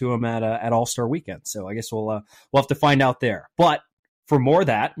catch up to him at All-Star Weekend. So I guess we'll have to find out there. But for more of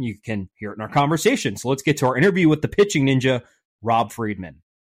that, you can hear it in our conversation. So let's get to our interview with the Pitching Ninja, Rob Friedman.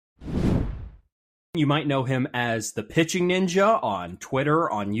 You might know him as the Pitching Ninja on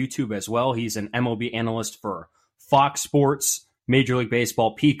Twitter, on YouTube as well. He's an MLB analyst for Fox Sports, Major League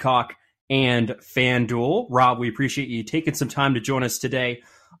Baseball, Peacock, and FanDuel. Rob, we appreciate you taking some time to join us today.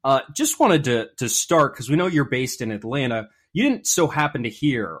 Just wanted to start, because we know you're based in Atlanta. You didn't so happen to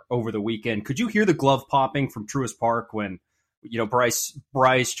hear over the weekend. Could you hear the glove popping from Truist Park when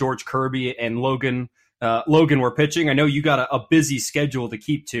Bryce, George Kirby, and Logan were pitching? I know you got a busy schedule to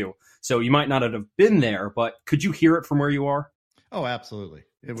keep to, so you might not have been there, but could you hear it from where you are? Oh, absolutely.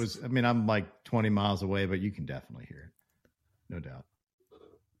 It was, I'm like 20 miles away, but you can definitely hear it. No doubt.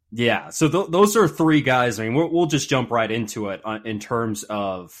 Yeah. So those are 3 guys. I mean, we'll just jump right into it in terms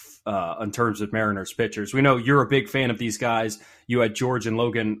of Mariners pitchers. We know you're a big fan of these guys. You had George and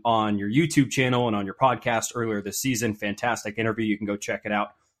Logan on your YouTube channel and on your podcast earlier this season. Fantastic interview. You can go check it out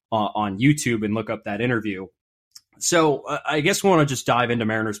on YouTube and look up that interview. So I guess we want to just dive into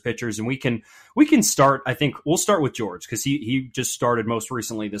Mariners pitchers, and we can start. I think we'll start with George because he just started most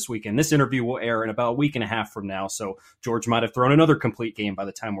recently this weekend. This interview will air in about a week and a half from now, so George might have thrown another complete game by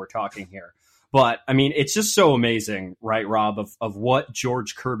the time we're talking here. But I mean, it's just so amazing, right, Rob, of what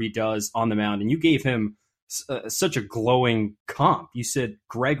George Kirby does on the mound, and you gave him such a glowing comp. You said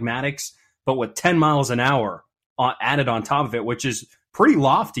Greg Maddux, but with 10 miles an hour added on top of it, which is pretty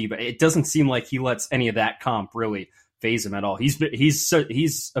lofty, but it doesn't seem like he lets any of that comp really phase him at all. He's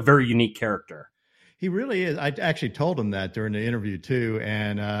a very unique character. He really is. I actually told him that during the interview too,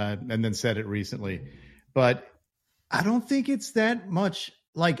 and then said it recently. But I don't think it's that much.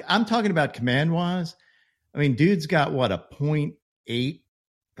 Like, I'm talking about command wise. I mean, dude's got what, a 0.8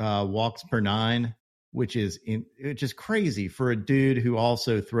 walks per 9, which is crazy for a dude who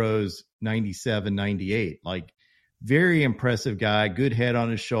also throws 97, 98. Like, very impressive guy, good head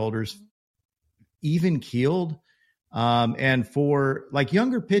on his shoulders, even keeled. And for like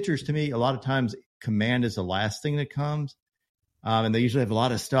younger pitchers, to me, a lot of times command is the last thing that comes. And they usually have a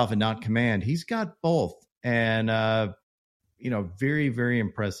lot of stuff and not command. He's got both. And, very, very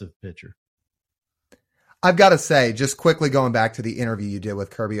impressive pitcher. I've got to say, just quickly going back to the interview you did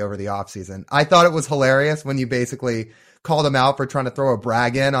with Kirby over the offseason, I thought it was hilarious when you basically called him out for trying to throw a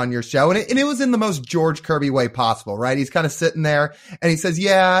brag in on your show. And it was in the most George Kirby way possible, right? He's kind of sitting there and he says,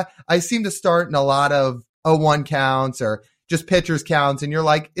 yeah, I seem to start in a lot of 0-1 counts or just pitchers counts. And you're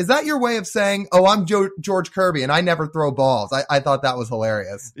like, is that your way of saying, oh, I'm George Kirby and I never throw balls? I thought that was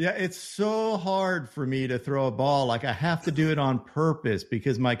hilarious. Yeah, it's so hard for me to throw a ball. Like, I have to do it on purpose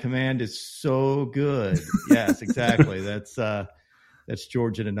because my command is so good. Yes, exactly. That's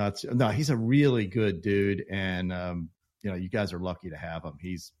George in a nutshell. No, he's a really good dude. And, you guys are lucky to have him.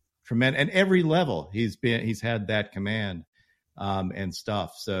 He's tremendous. And every level he's had that command and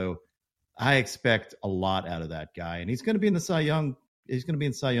stuff. So I expect a lot out of that guy, and he's going to be in the Cy Young. He's going to be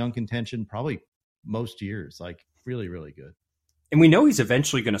in Cy Young contention probably most years. Like, really, really good. And we know he's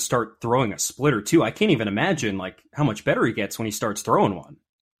eventually going to start throwing a splitter too. I can't even imagine like how much better he gets when he starts throwing one.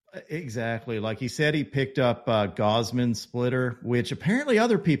 Exactly. Like he said, he picked up Gosman's splitter, which apparently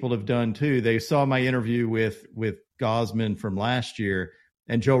other people have done too. They saw my interview with Gosman from last year,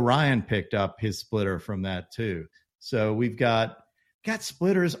 and Joe Ryan picked up his splitter from that too. So we've got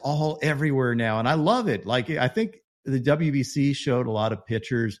splitters all everywhere now. And I love it. Like, I think the WBC showed a lot of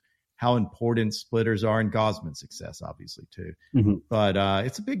pitchers how important splitters are, and Gosman's success, obviously, too. Mm-hmm. But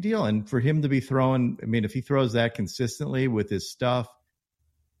it's a big deal. And for him to be throwing, I mean, if he throws that consistently with his stuff,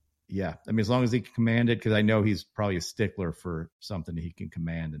 yeah. I mean, as long as he can command it, because I know he's probably a stickler for something he can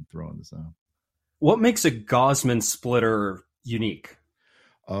command and throw in the zone. What makes a Gosman splitter unique?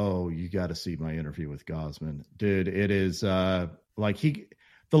 Oh, you got to see my interview with Gosman. Dude, it is the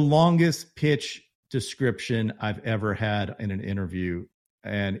longest pitch description I've ever had in an interview,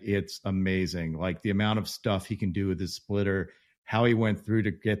 and it's amazing. Like, the amount of stuff he can do with his splitter, how he went through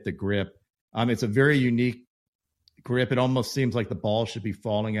to get the grip. It's a very unique grip. It almost seems like the ball should be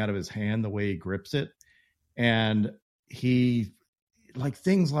falling out of his hand the way he grips it. And he, like,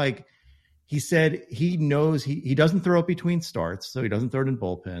 things like, he said he knows he doesn't throw it between starts, so he doesn't throw it in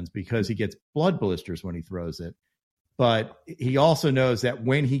bullpens because he gets blood blisters when he throws it. But he also knows that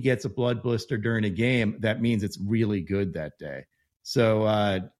when he gets a blood blister during a game, that means it's really good that day.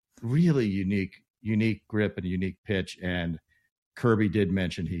 So really unique grip and a unique pitch. And Kirby did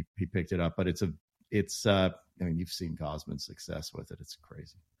mention he picked it up, but it's I mean, you've seen Gosman's success with it. It's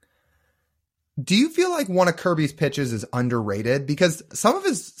crazy. Do you feel like one of Kirby's pitches is underrated? Because some of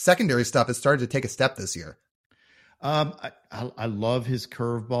his secondary stuff has started to take a step this year. I love his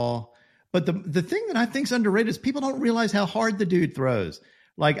curveball. But the thing that I think is underrated is people don't realize how hard the dude throws.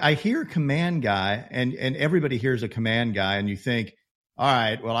 Like, I hear command guy, and everybody hears a command guy, and you think, all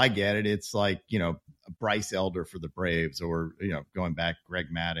right, well, I get it. It's like, Bryce Elder for the Braves, or, going back, Greg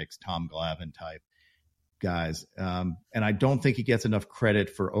Maddux, Tom Glavine type guys. And I don't think he gets enough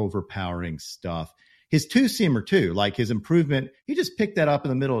credit for overpowering stuff. His two-seamer too, like his improvement, he just picked that up in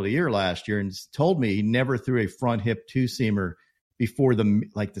the middle of the year last year and told me he never threw a front hip two-seamer before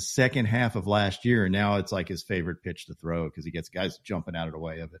the second half of last year. And now it's like his favorite pitch to throw because he gets guys jumping out of the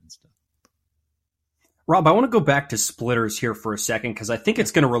way of it and stuff. Rob, I want to go back to splitters here for a second because I think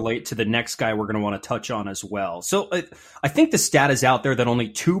it's going to relate to the next guy we're going to want to touch on as well. So I think the stat is out there that only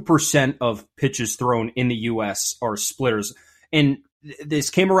 2% of pitches thrown in the U.S. are splitters. And this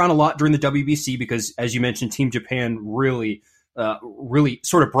came around a lot during the WBC because, as you mentioned, Team Japan really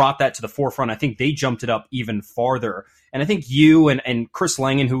sort of brought that to the forefront. I think they jumped it up even farther. And I think you and Chris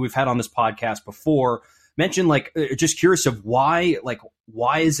Langen, who we've had on this podcast before, mentioned, just curious of why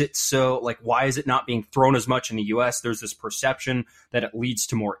is it so, why is it not being thrown as much in the U.S.? There's this perception that it leads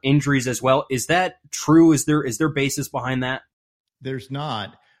to more injuries as well. Is that true? Is there basis behind that? There's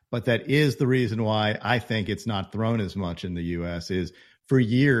not, but that is the reason why I think it's not thrown as much in the U.S. is for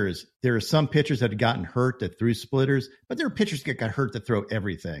years, there are some pitchers that had gotten hurt that threw splitters, but there are pitchers that got hurt that throw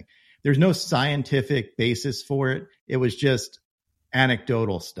everything. There's no scientific basis for it. It was just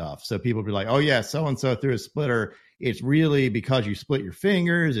anecdotal stuff. So people be like, oh yeah, so-and-so threw a splitter. It's really because you split your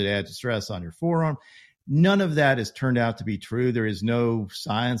fingers. It adds stress on your forearm. None of that has turned out to be true. There is no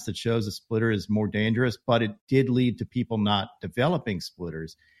science that shows a splitter is more dangerous, but it did lead to people not developing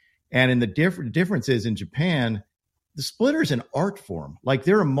splitters. And in the difference is in Japan, the splitter is an art form. Like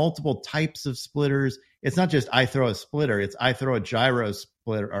there are multiple types of splitters. It's not just I throw a splitter. It's I throw a gyro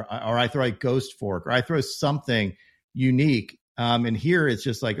splitter, or I throw a ghost fork, or I throw something unique. And here it's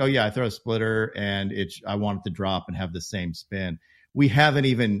just like, oh yeah, I throw a splitter and I want it to drop and have the same spin. We haven't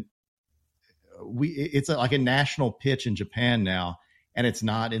even, it's like a national pitch in Japan now, and it's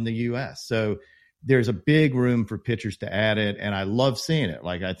not in the US. So there's a big room for pitchers to add it. And I love seeing it.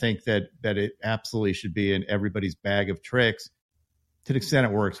 Like, I think that it absolutely should be in everybody's bag of tricks to the extent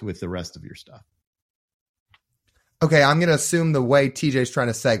it works with the rest of your stuff. Okay, I'm going to assume the way TJ's trying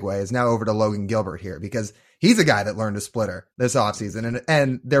to segue is now over to Logan Gilbert here, because he's a guy that learned a splitter this offseason.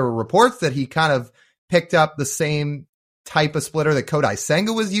 And there were reports that he kind of picked up the same type of splitter that Kodai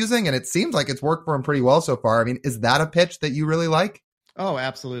Senga was using, and it seems like it's worked for him pretty well so far. I mean, is that a pitch that you really like? Oh,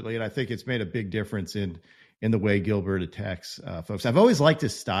 absolutely. And I think it's made a big difference in the way Gilbert attacks folks. I've always liked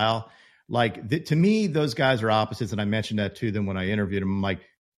his style. Like, to me, those guys are opposites, and I mentioned that to them when I interviewed him. I'm like,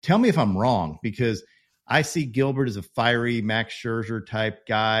 tell me if I'm wrong, because I see Gilbert as a fiery Max Scherzer type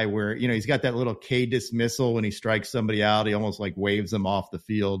guy where, he's got that little K dismissal when he strikes somebody out. He almost like waves them off the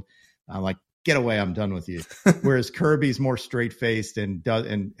field. I'm like, get away, I'm done with you. Whereas Kirby's more straight faced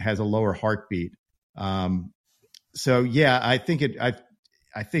and has a lower heartbeat. So yeah, I think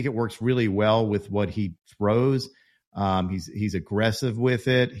it works really well with what he throws. He's aggressive with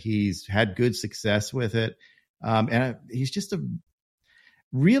it. He's had good success with it. And he's just a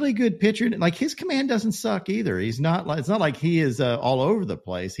really good pitcher. Like, his command doesn't suck either. It's not like he is all over the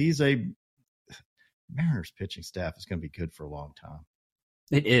place. Mariners pitching staff is going to be good for a long time.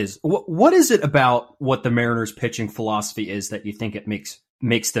 It is. What is it about what the Mariners pitching philosophy is that you think it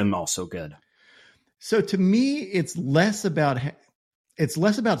makes them also good? So to me, it's less about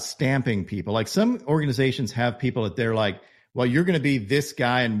stamping people. Like, some organizations have people that they're like, well, you're going to be this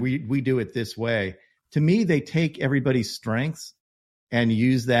guy and we do it this way. To me, they take everybody's strengths and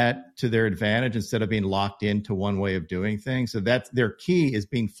use that to their advantage instead of being locked into one way of doing things. So that's their key, is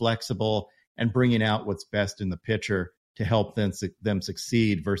being flexible and bringing out what's best in the pitcher to help them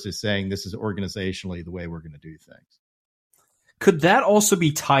succeed, versus saying this is organizationally the way we're going to do things. Could that also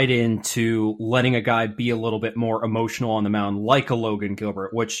be tied into letting a guy be a little bit more emotional on the mound, like a Logan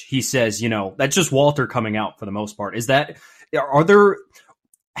Gilbert, which he says, that's just Walter coming out for the most part?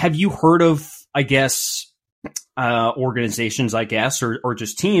 Have you heard of, I guess, organizations, I guess, or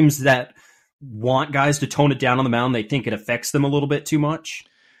just teams that want guys to tone it down on the mound? They think it affects them a little bit too much.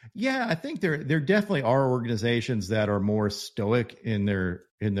 Yeah, I think there definitely are organizations that are more stoic in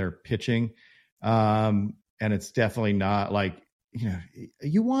their pitching. And it's definitely not like,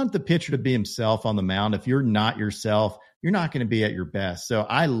 you want the pitcher to be himself on the mound. If you're not yourself, you're not going to be at your best. So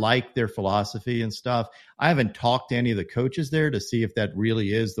I like their philosophy and stuff. I haven't talked to any of the coaches there to see if that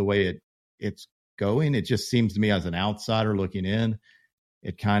really is the way it's going. It just seems to me, as an outsider looking in,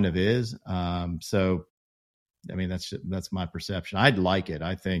 it kind of is. So, I mean, that's my perception. I'd like it.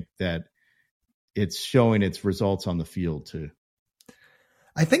 I think that it's showing its results on the field too.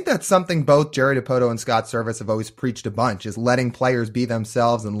 I think that's something both Jerry Dipoto and Scott Service have always preached a bunch, is letting players be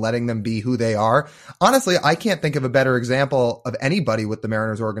themselves and letting them be who they are. Honestly, I can't think of a better example of anybody with the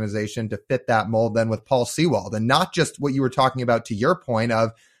Mariners organization to fit that mold than with Paul Sewald. And not just what you were talking about, to your point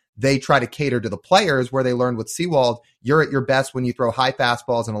of they try to cater to the players, where they learned with Sewald, you're at your best when you throw high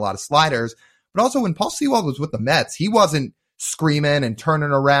fastballs and a lot of sliders. But also, when Paul Sewald was with the Mets, he wasn't screaming and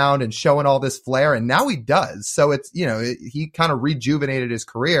turning around and showing all this flair, and now he does. So it's, he kind of rejuvenated his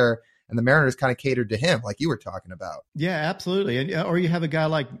career, and the Mariners kind of catered to him, like you were talking about. Yeah, absolutely. And or you have a guy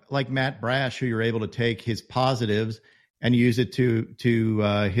like Matt Brash, who you're able to take his positives and use it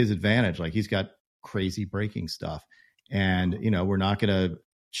to his advantage. Like, he's got crazy breaking stuff, and we're not going to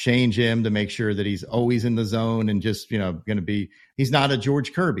change him to make sure that he's always in the zone and just going to be. He's not a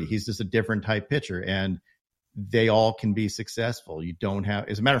George Kirby. He's just a different type pitcher, and they all can be successful. You don't have,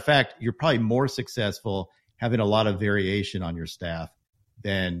 as a matter of fact, you're probably more successful having a lot of variation on your staff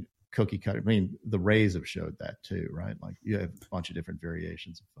than cookie cutter. I mean, the Rays have showed that too, right? Like, you have a bunch of different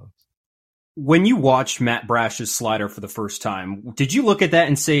variations of folks. When you watched Matt Brash's slider for the first time, did you look at that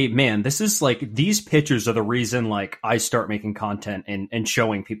and say, man, this is like, these pitchers are the reason, like, I start making content and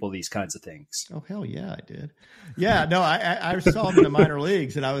showing people these kinds of things? Oh, hell yeah, I did. Yeah, no, I saw him in the minor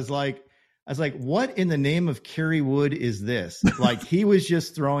leagues, and I was like, what in the name of Kerry Wood is this? Like, he was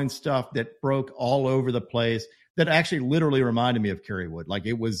just throwing stuff that broke all over the place that actually literally reminded me of Kerry Wood. Like,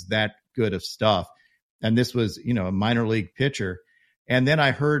 it was that good of stuff. And this was, a minor league pitcher. And then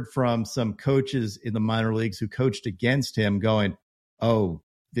I heard from some coaches in the minor leagues who coached against him going, oh,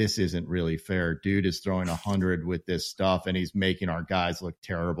 this isn't really fair. Dude is throwing 100 with this stuff, and he's making our guys look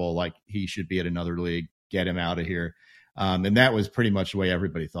terrible. Like, he should be at another league. Get him out of here. And that was pretty much the way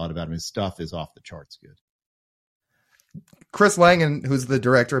everybody thought about him. His stuff is off the charts good. Chris Langan, who's the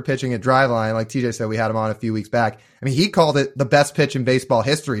director of pitching at Driveline, like TJ said, we had him on a few weeks back. I mean, he called it the best pitch in baseball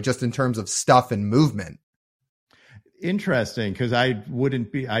history, just in terms of stuff and movement. Interesting, because I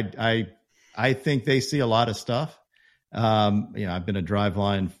wouldn't be. I think they see a lot of stuff. I've been a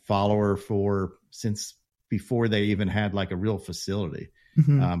Driveline follower since before they even had like a real facility.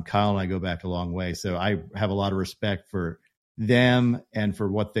 Mm-hmm. Kyle and I go back a long way, so I have a lot of respect for them and for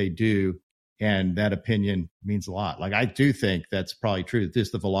what they do. And that opinion means a lot. Like, I do think that's probably true.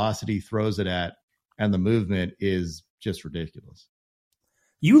 Just the velocity throws it at and the movement is just ridiculous.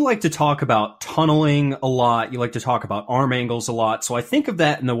 You like to talk about tunneling a lot. You like to talk about arm angles a lot. So I think of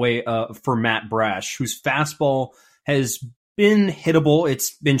that in the way for Matt Brash, whose fastball has been hittable.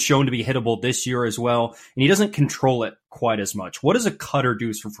 It's been shown to be hittable this year as well. And he doesn't control it quite as much. What does a cutter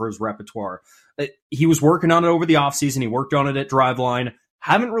do for his repertoire? He was working on it over the offseason. He worked on it at Driveline.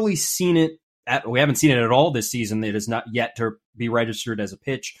 Haven't really seen it. We haven't seen it at all this season. It is not yet to be registered as a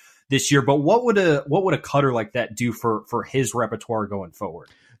pitch this year. But what would a cutter like that do for his repertoire going forward?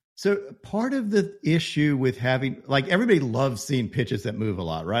 So part of the issue with having, like, everybody loves seeing pitches that move a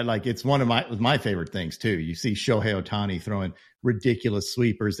lot, right? Like, it's one of my favorite things too. You see Shohei Ohtani throwing ridiculous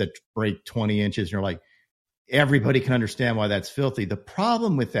sweepers that break 20 inches. And you're like, everybody can understand why that's filthy. The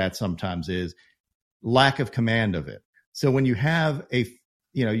problem with that sometimes is lack of command of it. So when you have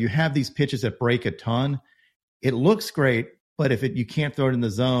you have these pitches that break a ton, it looks great, but if you can't throw it in the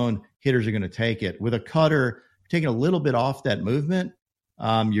zone, hitters are going to take it. With a cutter, taking a little bit off that movement,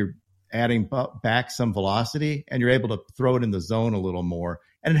 you're adding back some velocity, and you're able to throw it in the zone a little more,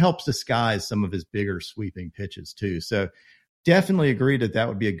 and it helps disguise some of his bigger sweeping pitches too. So definitely agree that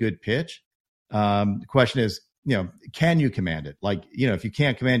would be a good pitch. The question is, can you command it? Like, if you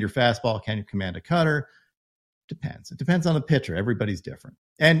can't command your fastball, can you command a cutter? Depends. It depends on the pitcher. Everybody's different.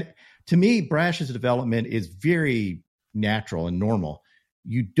 And to me, Brash's development is very natural and normal.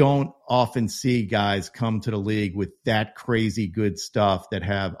 You don't often see guys come to the league with that crazy good stuff that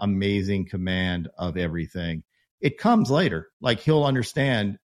have amazing command of everything. It comes later. Like, he'll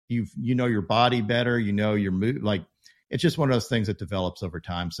understand you know your body better, your move. Like, it's just one of those things that develops over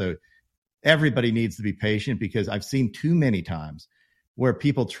time. So everybody needs to be patient, because I've seen too many times where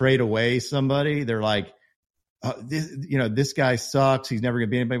people trade away somebody. They're like, this guy sucks. He's never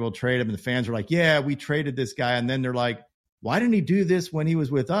going to be able to trade him. And the fans are like, yeah, we traded this guy. And then they're like, why didn't he do this when he was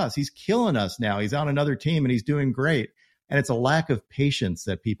with us? He's killing us now. He's on another team and he's doing great. And it's a lack of patience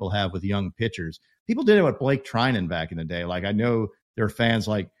that people have with young pitchers. People did it with Blake Trinan back in the day. Like, I know there are fans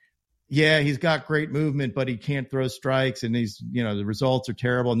like, yeah, he's got great movement, but he can't throw strikes, and he's, the results are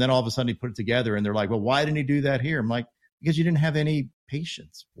terrible. And then all of a sudden he put it together, and they're like, well, why didn't he do that here? I'm like, because you didn't have any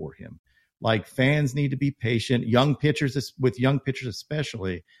patience for him. Like, fans need to be patient. Young pitchers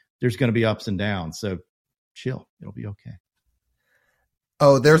especially, there's going to be ups and downs. So chill. It'll be okay.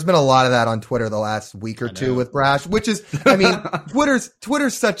 Oh, there's been a lot of that on Twitter the last week or two with Brash, which is, I mean,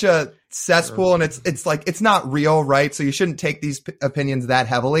 Twitter's such a cesspool, and it's like, it's not real, right? So you shouldn't take these opinions that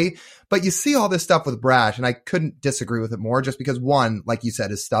heavily, but you see all this stuff with Brash, and I couldn't disagree with it more, just because, one, like you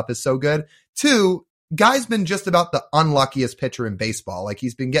said, his stuff is so good. Two, guy's been just about the unluckiest pitcher in baseball. Like,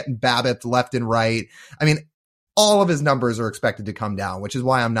 he's been getting BABIP left and right. I mean, all of his numbers are expected to come down, which is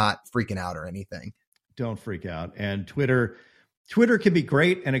why I'm not freaking out or anything. Don't freak out. And Twitter can be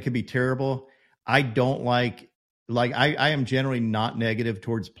great and it can be terrible. I don't I am generally not negative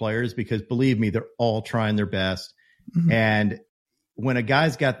towards players, because believe me, they're all trying their best. Mm-hmm. And when a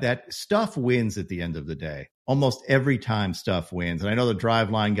guy's got that, stuff wins at the end of the day. Almost every time stuff wins. And I know the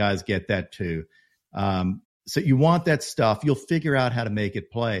Driveline guys get that too. So you want that stuff. You'll figure out how to make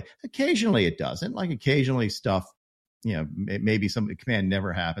it play. Occasionally it doesn't. Like, occasionally stuff, maybe some command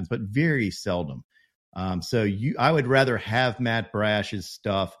never happens, but very seldom. I would rather have Matt Brash's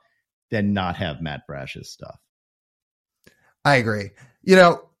stuff than not have Matt Brash's stuff. I agree.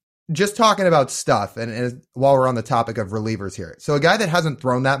 Just talking about stuff, and while we're on the topic of relievers here. So a guy that hasn't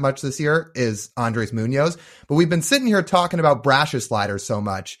thrown that much this year is Andres Munoz, but we've been sitting here talking about Brash's sliders so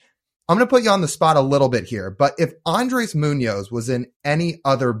much. I'm going to put you on the spot a little bit here, but if Andres Munoz was in any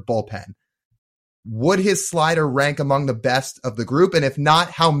other bullpen, would his slider rank among the best of the group? And if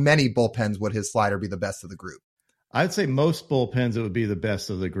not, how many bullpens would his slider be the best of the group? I'd say most bullpens, it would be the best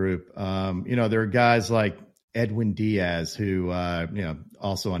of the group. There are guys like Edwin Diaz who,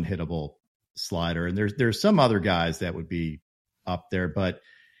 also unhittable slider. And there's some other guys that would be up there, but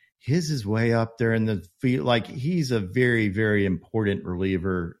his is way up there in the field. Like, he's a very, very important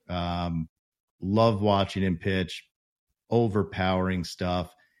reliever. Love watching him pitch, overpowering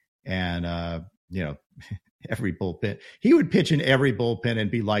stuff. And, every bullpen. He would pitch in every bullpen and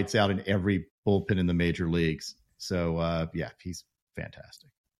be lights out in every bullpen in the major leagues. So, he's fantastic.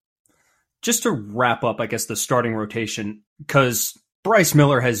 Just to wrap up, I guess, the starting rotation, because Bryce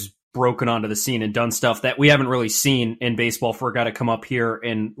Miller has broken onto the scene and done stuff that we haven't really seen in baseball for a guy to come up here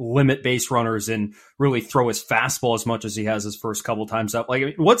and limit base runners and really throw his fastball as much as he has his first couple times up. Like, I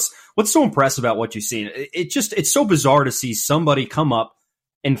mean, what's so impressive about what you've seen? It's so bizarre to see somebody come up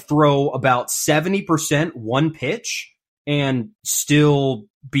and throw about 70% one pitch and still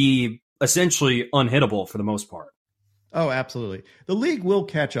be essentially unhittable for the most part. Oh, absolutely. The league will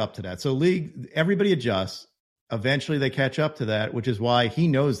catch up to that. So everybody adjusts. Eventually they catch up to that, which is why he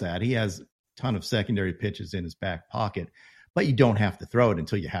knows that. He has a ton of secondary pitches in his back pocket, but you don't have to throw it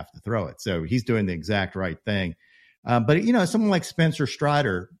until you have to throw it. So he's doing the exact right thing. But, someone like Spencer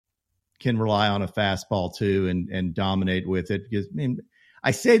Strider can rely on a fastball too and dominate with it. Because,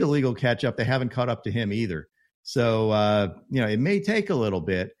 I say the league will catch up. They haven't caught up to him either. So, it may take a little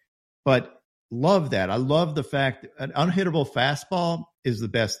bit, but love that. I love the fact that an unhittable fastball is the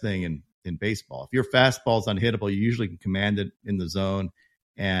best thing in baseball. If your fastball is unhittable, you usually can command it in the zone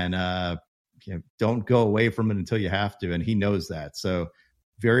and don't go away from it until you have to. And he knows that. So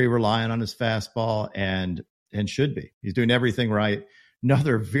very reliant on his fastball and should be. He's doing everything right.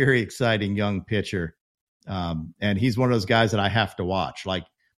 Another very exciting young pitcher. And he's one of those guys that I have to watch. Like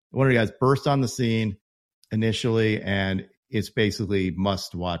one of the guys burst on the scene initially, and it's basically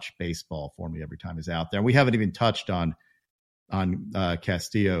must-watch baseball for me every time he's out there. We haven't even touched on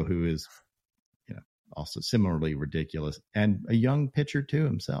Castillo, who is also similarly ridiculous and a young pitcher too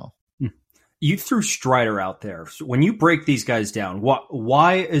himself. You threw Strider out there. So when you break these guys down,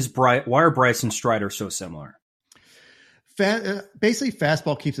 why are Bryce and Strider so similar? Basically,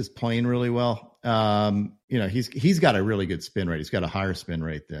 fastball keeps us playing really well. He's got a really good spin rate. He's got a higher spin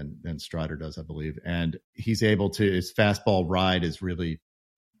rate than Strider does, I believe. And he's able to, his fastball ride is really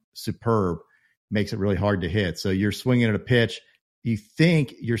superb, makes it really hard to hit. So you're swinging at a pitch, you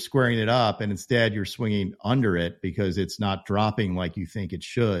think you're squaring it up, and instead you're swinging under it because it's not dropping like you think it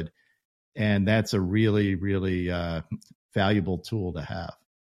should. And that's a really, really valuable tool to have.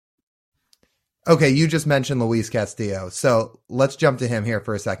 Okay, you just mentioned Luis Castillo, so let's jump to him here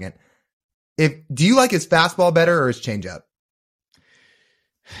for a second. Do you like his fastball better or his changeup?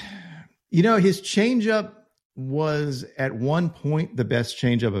 His changeup was at one point the best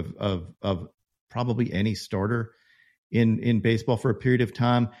changeup of probably any starter in baseball for a period of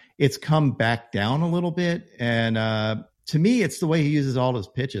time. It's come back down a little bit, and to me, it's the way he uses all his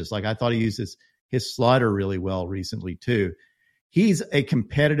pitches. Like I thought he uses his slider really well recently too. He's a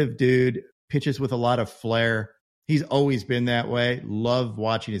competitive dude. Pitches with a lot of flair. He's always been that way. Love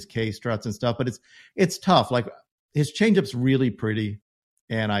watching his K struts and stuff, but it's tough. Like his changeup's really pretty,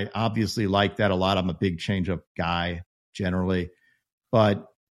 and I obviously like that a lot. I'm a big changeup guy generally, but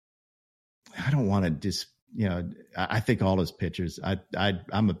I don't want to just I think all his pitchers.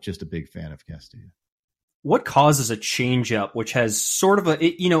 I'm just a big fan of Castillo. What causes a changeup, which has sort of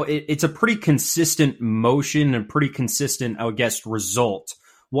it's a pretty consistent motion and pretty consistent, I would guess, result?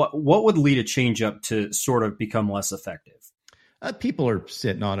 What would lead a changeup to sort of become less effective? People are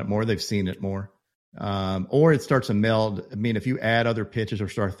sitting on it more. They've seen it more. Or it starts to meld. I mean, if you add other pitches or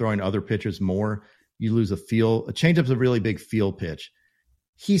start throwing other pitches more, you lose a feel. A changeup's a really big feel pitch.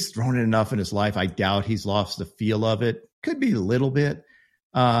 He's thrown it enough in his life. I doubt he's lost the feel of it. Could be a little bit.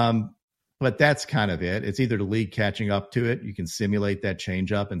 But that's kind of it. It's either the league catching up to it. You can simulate that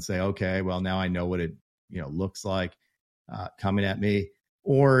changeup and say, okay, well, now I know what it looks like coming at me.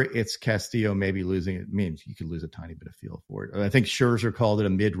 Or it's Castillo maybe losing it. I mean, you could lose a tiny bit of feel for it. I think Scherzer called it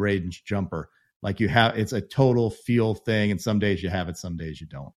a mid-range jumper. Like it's a total feel thing, and some days you have it, some days you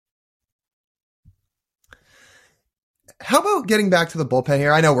don't. How about getting back to the bullpen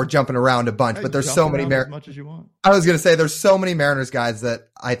here? I know we're jumping around a bunch, but there's so many as much as you want. I was going to say there's so many Mariners guys that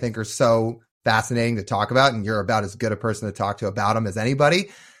I think are so fascinating to talk about, and you're about as good a person to talk to about them as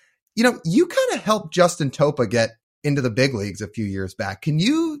anybody. You kind of helped Justin Topa get into the big leagues a few years back. Can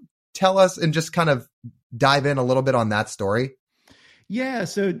you tell us and just kind of dive in a little bit on that story? Yeah.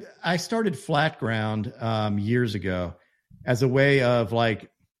 So I started Flat Ground years ago as a way of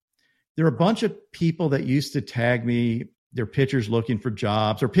there are a bunch of people that used to tag me, they're pitchers looking for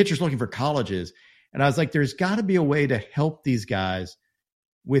jobs or pitchers looking for colleges. And I was like, there's got to be a way to help these guys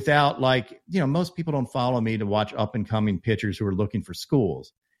without most people don't follow me to watch up and coming pitchers who are looking for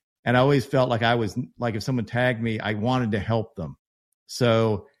schools. And I always felt like I was like, if someone tagged me, I wanted to help them.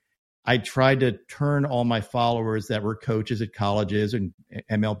 So I tried to turn all my followers that were coaches at colleges and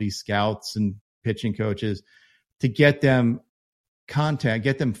MLB scouts and pitching coaches to get them contact,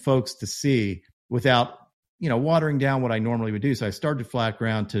 get them folks to see without watering down what I normally would do. So I started Flat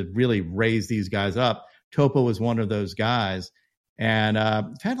Ground to really raise these guys up. Topo was one of those guys. And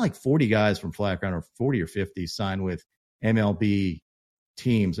I've had like 40 guys from Flat Ground, or 40 or 50, sign with MLB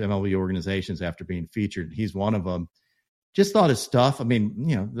teams, MLB organizations after being featured. He's one of them. Just thought his stuff. I mean,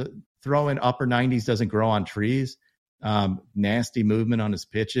 the throwing upper 90s doesn't grow on trees. Nasty movement on his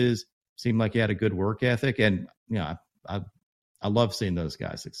pitches. Seemed like he had a good work ethic. And, I love seeing those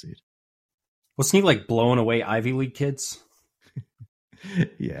guys succeed. Wasn't he like blowing away Ivy League kids?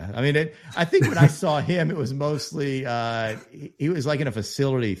 Yeah. I mean, I think when I saw him, it was mostly, he was like in a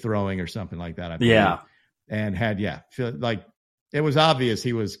facility throwing or something like that. I believe. Yeah. And feel like it was obvious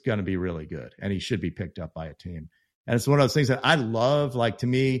he was going to be really good and he should be picked up by a team. And it's one of those things that I love. Like, to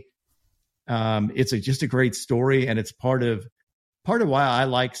me, it's just a great story, and it's part of why I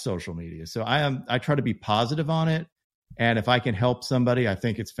like social media. So I try to be positive on it. And if I can help somebody, I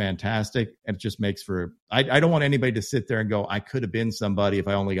think it's fantastic. And it just makes for, I don't want anybody to sit there and go, I could have been somebody if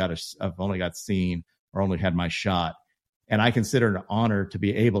I've only got seen or only had my shot. And I consider it an honor to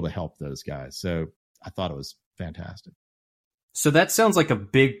be able to help those guys. So I thought it was fantastic. So that sounds like a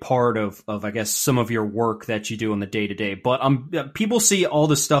big part of I guess, some of your work that you do on the day-to-day. But people see all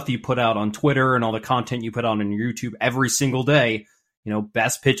the stuff you put out on Twitter and all the content you put out on your YouTube every single day,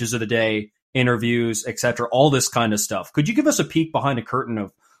 best pitches of the day, interviews, etc., all this kind of stuff. Could you give us a peek behind the curtain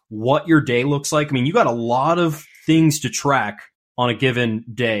of what your day looks like? I mean, you got a lot of things to track on a given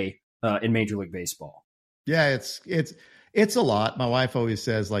day in Major League Baseball. Yeah, it's a lot. My wife always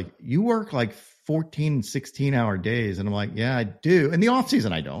says, like, you work like 14, 16-hour days. And I'm like, yeah, I do. In the off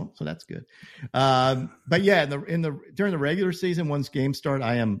season, I don't. So that's good. But yeah, during the regular season, once games start,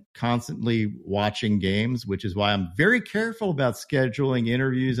 I am constantly watching games, which is why I'm very careful about scheduling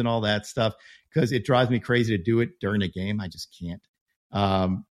interviews and all that stuff, because it drives me crazy to do it during a game. I just can't.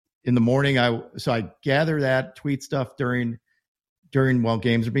 In the morning, I gather that, tweet stuff during while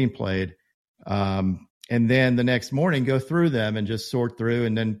games are being played. And then the next morning, go through them and just sort through,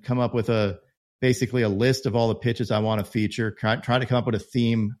 and then come up with basically a list of all the pitches I want to feature, try to come up with a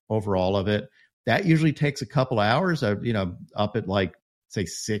theme over all of it. That usually takes a couple hours, up at like, say,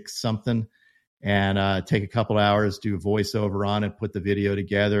 6 something, and take a couple hours, do a voiceover on it, put the video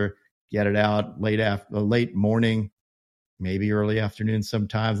together, get it out late morning, maybe early afternoon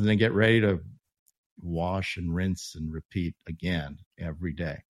sometimes, and then get ready to wash and rinse and repeat again every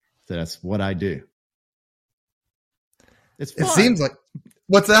day. So that's what I do. It's fun. It seems like,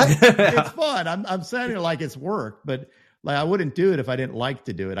 what's that? It's fun. I'm saying it like it's work, but like, I wouldn't do it if I didn't like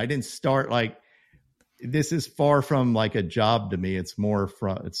to do it. I didn't start this is far from like a job to me. It's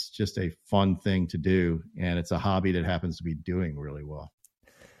it's just a fun thing to do. And it's a hobby that happens to be doing really well.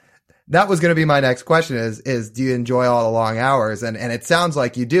 That was going to be my next question is do you enjoy all the long hours? And it sounds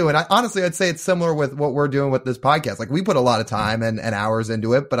like you do. And honestly, I'd say it's similar with what we're doing with this podcast. Like, we put a lot of time and hours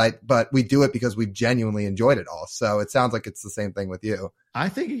into it, but we do it because we've genuinely enjoyed it all. So it sounds like it's the same thing with you. I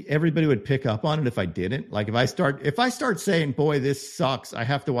think everybody would pick up on it if I didn't. Like, if I start saying, boy, this sucks, I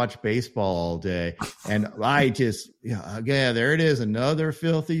have to watch baseball all day, and I just, there it is, another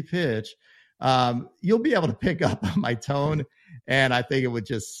filthy pitch. You'll be able to pick up on my tone. And I think it would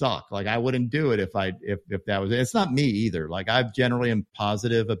just suck. Like, I wouldn't do it if that was it. It's not me either. Like, I generally am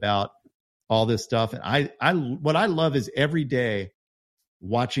positive about all this stuff. And what I love is every day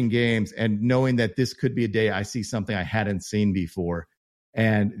watching games and knowing that this could be a day I see something I hadn't seen before.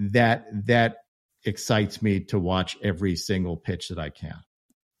 And that excites me to watch every single pitch that I can.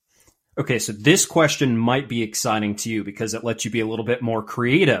 Okay, so this question might be exciting to you because it lets you be a little bit more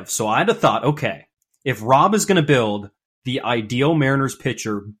creative. So I'd have thought, okay, if Rob is going to build the ideal Mariners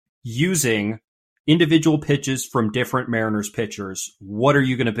pitcher using individual pitches from different Mariners pitchers, what are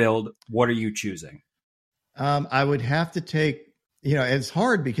you going to build? What are you choosing? I would have to take, it's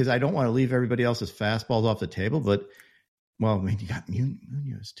hard because I don't want to leave everybody else's fastballs off the table, but well, I mean, you got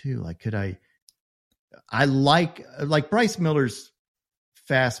Munoz too. Like, I like Bryce Miller's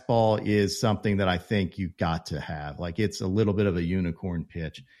fastball is something that I think you got to have. Like, it's a little bit of a unicorn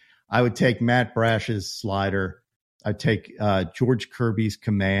pitch. I would take Matt Brash's slider. I'd take George Kirby's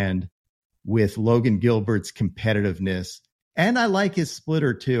command with Logan Gilbert's competitiveness. And I like his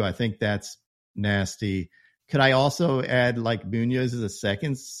splitter too. I think that's nasty. Could I also add like Munoz as a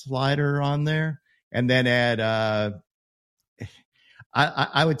second slider on there? And then add,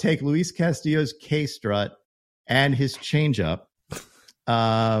 I would take Luis Castillo's K-strut and his changeup.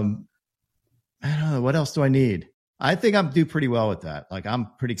 I don't know. What else do I need? I think I'm do pretty well with that. Like, I'm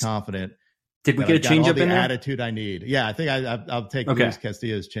pretty confident. Did we get a changeup in there? Attitude I need. Yeah, I think I'll take Luis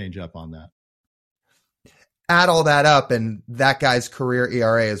Castillo's changeup on that. Add all that up, and that guy's career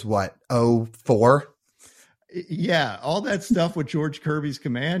ERA is what, 0.4? Yeah, all that stuff with George Kirby's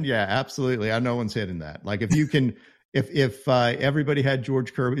command. Yeah, absolutely. No one's hitting that. Like if you can, if everybody had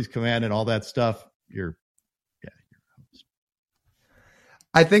George Kirby's command and all that stuff, you're host.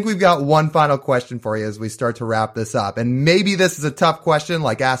 I think we've got one final question for you as we start to wrap this up. And maybe this is a tough question,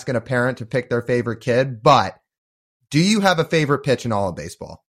 like asking a parent to pick their favorite kid, but do you have a favorite pitch in all of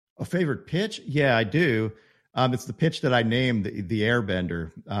baseball? A favorite pitch? Yeah, I do. It's the pitch that I named, the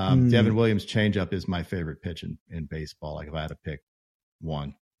airbender. Devin Williams changeup is my favorite pitch in baseball. Like if I had to pick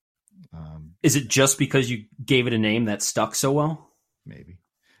one. Is it just because you gave it a name that stuck so well? Maybe.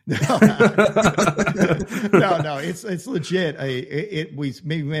 No, it's legit. We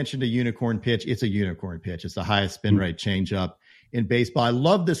maybe mentioned a unicorn pitch. It's a unicorn pitch. It's the highest spin rate changeup in baseball. I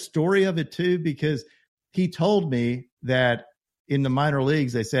love the story of it too, because he told me that in the minor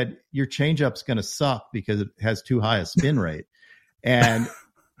leagues, they said your changeup's going to suck because it has too high a spin rate. And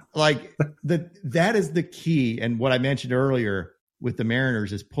like that is the key. And what I mentioned earlier with the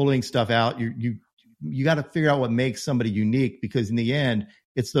Mariners is pulling stuff out. You got to figure out what makes somebody unique, because in the end,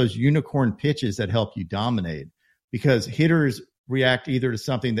 it's those unicorn pitches that help you dominate, because hitters react either to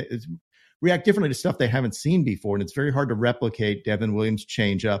something that is react differently to stuff they haven't seen before. And it's very hard to replicate Devin Williams'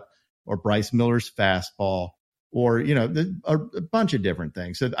 changeup or Bryce Miller's fastball, or, a bunch of different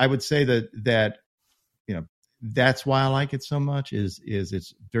things. So I would say that that's why I like it so much is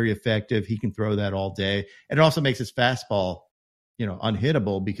it's very effective. He can throw that all day. And it also makes his fastball,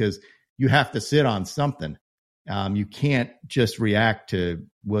 unhittable, because you have to sit on something. You can't just react to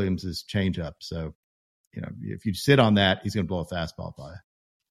Williams's changeup. So, if you sit on that, he's going to blow a fastball by.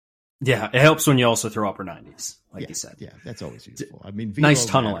 Yeah, it helps when you also throw upper 90s, like you said. Yeah, that's always useful. I mean, nice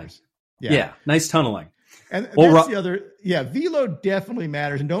tunneling. Yeah, nice tunneling. And that's the other. Yeah, velo definitely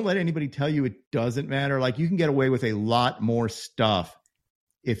matters, and don't let anybody tell you it doesn't matter. Like you can get away with a lot more stuff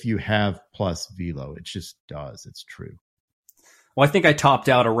if you have plus velo. It just does. It's true. Well, I think I topped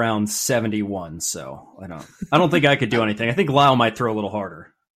out around 71, so I don't think I could do anything. I think Lyle might throw a little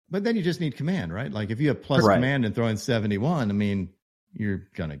harder. But then you just need command, right? Like if you have plus command and throwing 71, I mean, you're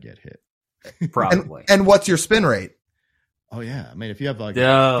gonna get hit. Probably. And what's your spin rate? Oh yeah, I mean if you have like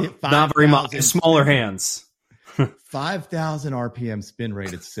not very much, smaller hands. 5,000 RPM spin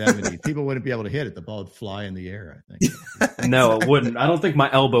rate at 70. People wouldn't be able to hit it. The ball would fly in the air, I think. No, it wouldn't. I don't think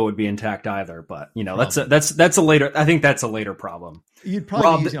my elbow would be intact either, but that's a later, I think that's a later problem. You'd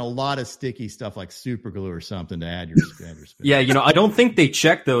probably be using a lot of sticky stuff like super glue or something to add your spin. Yeah, I don't think they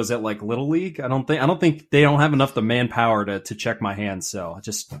check those at like Little League. I don't think they don't have enough the manpower to check my hands, so I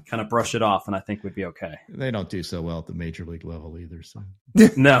just kind of brush it off and I think we'd be okay. They don't do so well at the major league level either, so.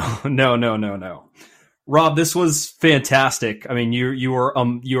 No. Rob, this was fantastic. I mean, you were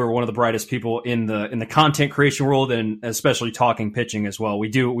one of the brightest people in the content creation world, and especially talking pitching as well. We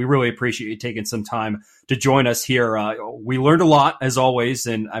really appreciate you taking some time to join us here. We learned a lot as always,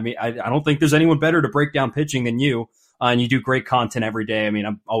 and I mean, I don't think there's anyone better to break down pitching than you. And you do great content every day. I mean,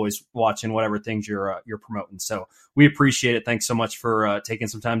 I'm always watching whatever things you're promoting. So we appreciate it. Thanks so much for taking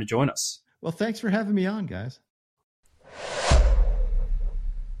some time to join us. Well, thanks for having me on, guys.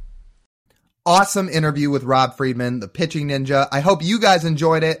 Awesome interview with Rob Friedman, the pitching ninja. I hope you guys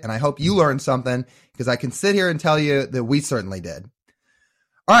enjoyed it, and I hope you learned something, because I can sit here and tell you that we certainly did.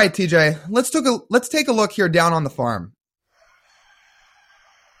 All right, TJ, let's take a look here down on the farm.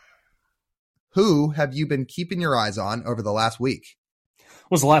 Who have you been keeping your eyes on over the last week? When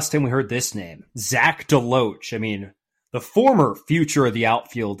was the last time we heard this name? Zach DeLoach. I mean, the former future of the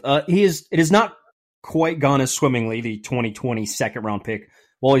outfield. It has not quite gone as swimmingly, the 2020 second round pick.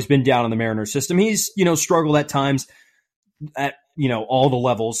 While he's been down in the Mariners system, he's, struggled at times at, all the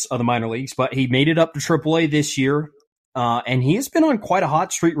levels of the minor leagues, but he made it up to AAA this year. And he has been on quite a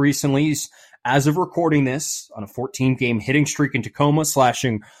hot streak recently. He's, as of recording this, on a 14-game hitting streak in Tacoma,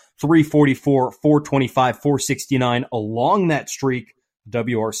 slashing 344, 425, 469. Along that streak,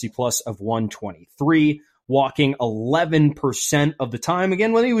 WRC plus of 123. Walking 11% of the time.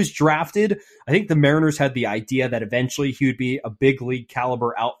 Again, when he was drafted, I think the Mariners had the idea that eventually he would be a big league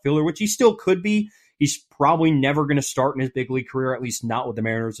caliber outfielder, which he still could be. He's probably never going to start in his big league career, at least not with the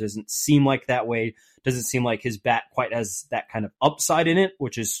Mariners. It doesn't seem like that way. Doesn't seem like his bat quite has that kind of upside in it,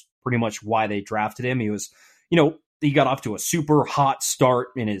 which is pretty much why they drafted him. He was, he got off to a super hot start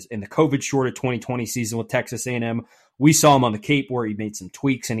in the COVID shorted 2020 season with Texas A&M. We saw him on the Cape where he made some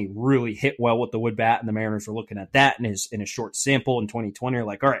tweaks and he really hit well with the wood bat, and the Mariners were looking at that in his short sample in 2020. They're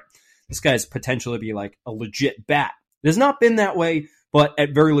like, all right, this guy's potentially be like a legit bat. It has not been that way, but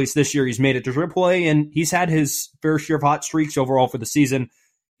at very least this year he's made it to AAA, and he's had his fair share of hot streaks overall for the season.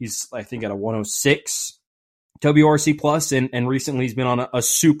 He's, I think, at a 106 WRC plus, and recently he's been on a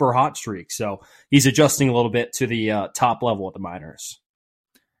super hot streak. So he's adjusting a little bit to the top level at the minors.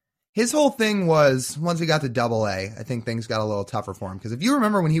 His whole thing was, once he got to AA, I think things got a little tougher for him. Because if you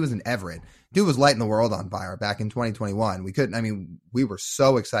remember when he was in Everett, dude was lighting the world on fire back in 2021. We were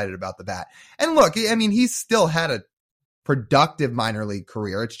so excited about the bat. And look, I mean, he's still had a productive minor league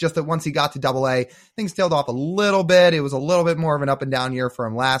career. It's just that once he got to AA, things tailed off a little bit. It was a little bit more of an up and down year for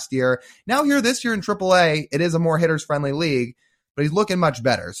him last year. Now here this year in AAA, it is a more hitters friendly league, but he's looking much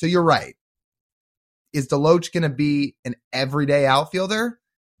better. So you're right. Is Deloach going to be an everyday outfielder?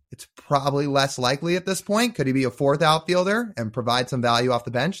 It's probably less likely at this point. Could he be a fourth outfielder and provide some value off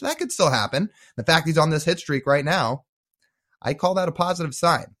the bench? That could still happen. The fact he's on this hit streak right now, I call that a positive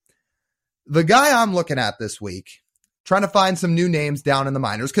sign. The guy I'm looking at this week, trying to find some new names down in the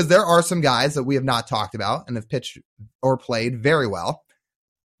minors, because there are some guys that we have not talked about and have pitched or played very well.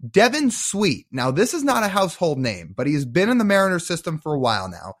 Devin Sweet. Now, this is not a household name, but he has been in the Mariners system for a while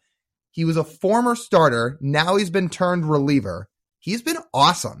now. He was a former starter. Now he's been turned reliever. He's been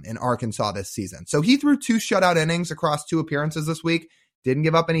awesome in Arkansas this season. So he threw 2 shutout innings across 2 appearances this week. Didn't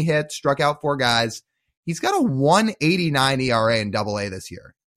give up any hits, struck out 4 guys. He's got a 1.89 ERA in AA this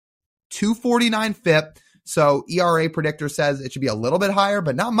year. 2.49 FIP. So ERA predictor says it should be a little bit higher,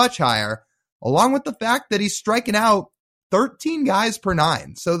 but not much higher, along with the fact that he's striking out 13 guys per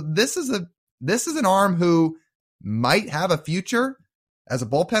 9. So this is an arm who might have a future as a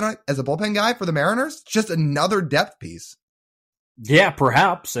bullpen guy for the Mariners. Just another depth piece. Yeah,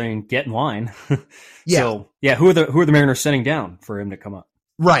 perhaps. I mean, get in line. Yeah. So, yeah, who are the Mariners sending down for him to come up?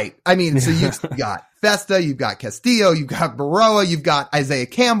 Right. I mean, so you've got Festa, you've got Castillo, you've got Baroa, you've got Isaiah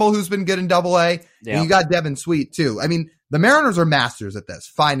Campbell, who's been good in AA, and you got Devin Sweet, too. I mean, the Mariners are masters at this,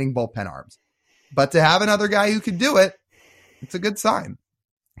 finding bullpen arms. But to have another guy who could do it, it's a good sign.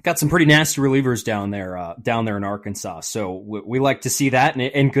 Got some pretty nasty relievers down there in Arkansas. So we like to see that,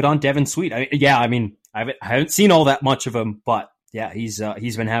 and good on Devin Sweet. I haven't seen all that much of him, but yeah, he's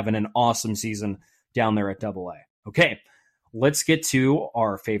been having an awesome season down there at AA. Okay, let's get to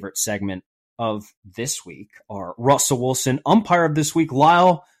our favorite segment of this week, our Russell Wilson umpire of this week.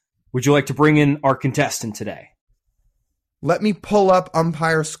 Lyle, would you like to bring in our contestant today? Let me pull up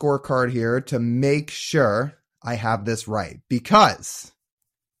umpire scorecard here to make sure I have this right, because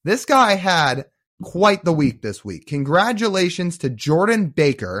this guy had quite the week this week. Congratulations to Jordan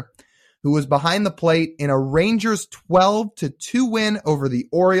Baker, who was behind the plate in a Rangers 12-2 win over the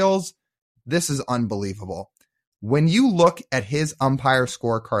Orioles. This is unbelievable. When you look at his umpire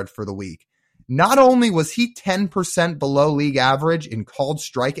scorecard for the week, not only was he 10% below league average in called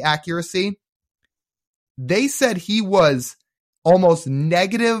strike accuracy, they said he was almost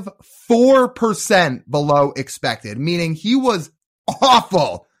negative 4% below expected, meaning he was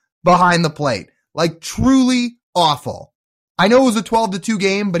awful behind the plate, like truly awful. I know it was a 12-2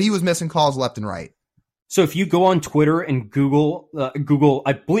 game, but he was missing calls left and right. So if you go on Twitter and Google,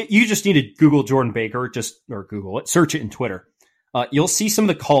 I believe you just need to Google Jordan Baker, or Google it, search it in Twitter. You'll see some of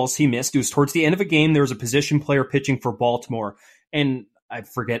the calls he missed. It was towards the end of a game. There was a position player pitching for Baltimore, and I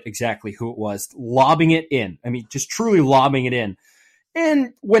forget exactly who it was, lobbing it in. I mean, just truly lobbing it in.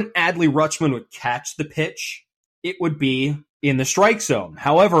 And when Adley Rutschman would catch the pitch, it would be in the strike zone.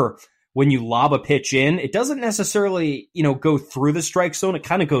 However, when you lob a pitch in, it doesn't necessarily, go through the strike zone. It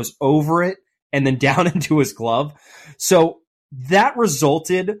kind of goes over it and then down into his glove. So that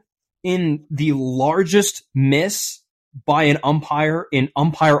resulted in the largest miss by an umpire in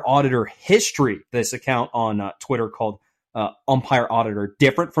umpire auditor history. This account on Twitter called Umpire Auditor,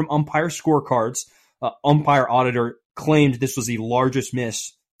 different from umpire scorecards. Umpire Auditor claimed this was the largest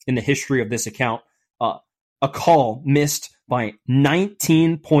miss in the history of this account. A call missed by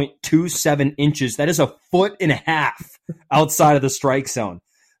 19.27 inches. That is a 1.5 feet outside of the strike zone.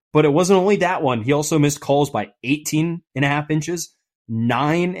 But it wasn't only that one. He also missed calls by 18.5 inches,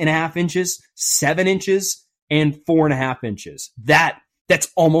 9.5 inches, 7 inches, and 4.5 inches.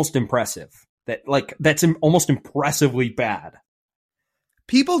 That's almost impressive. That's almost impressively bad.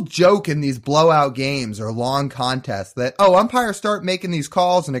 People joke in these blowout games or long contests that, umpires start making these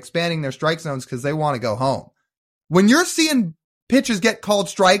calls and expanding their strike zones because they want to go home. When you're seeing pitches get called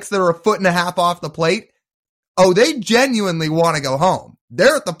strikes that are 1.5 feet off the plate, they genuinely want to go home.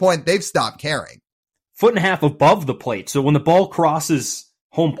 They're at the point they've stopped caring. 1.5 feet above the plate. So when the ball crosses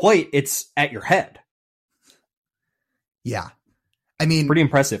home plate, it's at your head. Yeah. I mean, pretty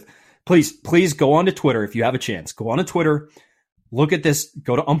impressive. Please go on to Twitter if you have a chance. Go on to Twitter. Look at this.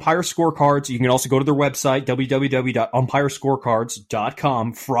 Go to umpire scorecards. You can also go to their website,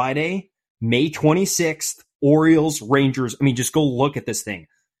 www.umpirescorecards.com. Friday, May 26th, Orioles, Rangers. I mean, just go look at this thing.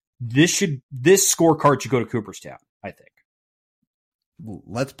 this scorecard should go to Cooperstown, I think.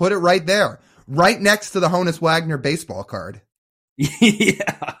 Let's put it right there, right next to the Honus Wagner baseball card.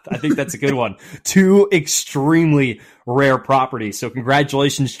 Yeah, I think that's a good one. Two extremely rare properties. So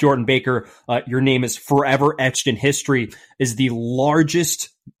congratulations, Jordan Baker. Your name is forever etched in history as the largest,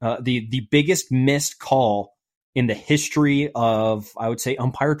 the biggest missed call in the history of, I would say,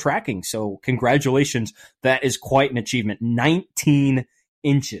 umpire tracking. So congratulations. That is quite an achievement. 19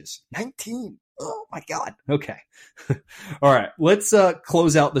 inches. 19. Oh my God. Okay. All right. Let's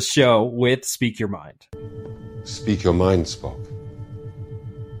close out the show with Speak Your Mind. Speak your mind, Spock.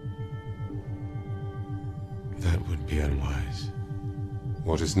 That would be unwise.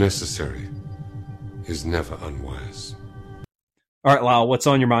 What is necessary is never unwise. All right, Lyle, what's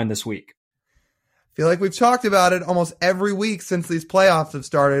on your mind this week? I feel like we've talked about it almost every week since these playoffs have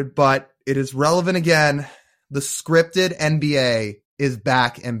started, but it is relevant again. The scripted NBA is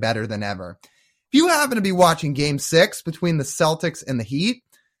back and better than ever. If you happen to be watching Game 6 between the Celtics and the Heat,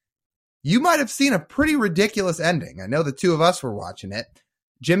 you might have seen a pretty ridiculous ending. I know the two of us were watching it.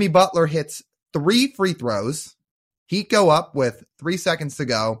 Jimmy Butler hits 3 free throws. Heat go up with 3 seconds to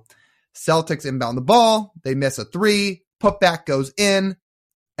go. Celtics inbound the ball. They miss a 3. Putback goes in,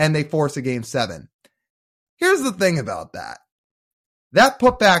 and they force a Game 7. Here's the thing about that. That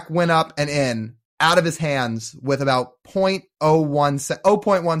putback went up and in out of his hands with about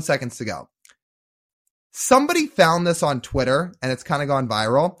 0.1 seconds to go. Somebody found this on Twitter, and it's kind of gone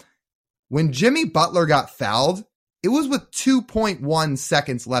viral. When Jimmy Butler got fouled, it was with 2.1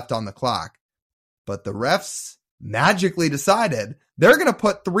 seconds left on the clock. But the refs magically decided they're going to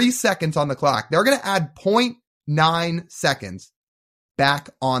put 3 seconds on the clock. They're going to add 0.9 seconds back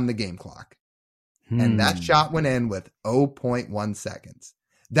on the game clock. And that shot went in with 0.1 seconds.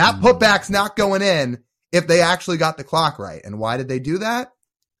 That putback's not going in if they actually got the clock right. And why did they do that?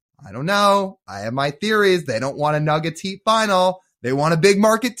 I don't know. I have my theories. They don't want a Nuggets Heat final. They want a big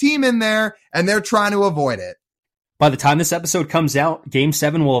market team in there, and they're trying to avoid it. By the time this episode comes out, Game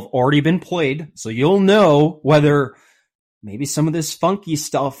 7 will have already been played, so you'll know whether maybe some of this funky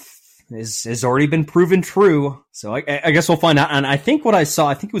stuff has already been proven true. So I guess we'll find out. And I think what I saw,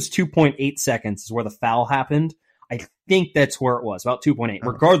 I think it was 2.8 seconds is where the foul happened. I think that's where it was, about 2.8.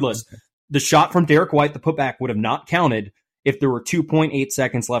 Regardless, the shot from Derek White, the putback, would have not counted if there were 2.8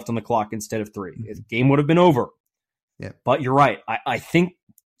 seconds left on the clock instead of 3. The game would have been over. Yeah. But you're right. I think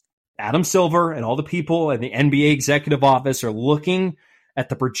Adam Silver and all the people in the NBA executive office are looking at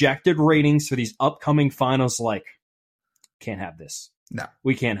the projected ratings for these upcoming finals like, can't have this. No.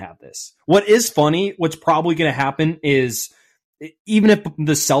 We can't have this. What is funny, what's probably going to happen is even if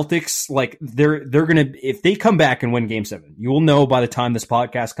the Celtics, like they're going to, if they come back and win Game 7, you will know by the time this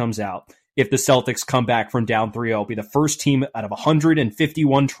podcast comes out, if the Celtics come back from down 3-0, it'll be the first team out of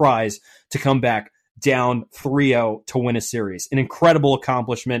 151 tries to come back down 3-0 to win a series. An incredible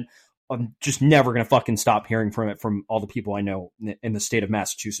accomplishment. I'm just never going to fucking stop hearing from it from all the people I know in the state of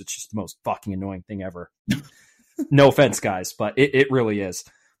Massachusetts. Just the most fucking annoying thing ever. No offense, guys, but it really is.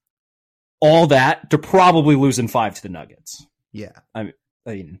 All that to probably losing 5 to the Nuggets. Yeah. I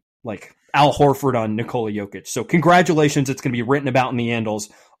mean, like Al Horford on Nikola Jokic. So congratulations. It's going to be written about in the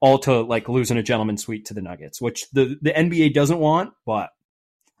Andals, all to like losing a gentleman's suite to the Nuggets, which the NBA doesn't want, but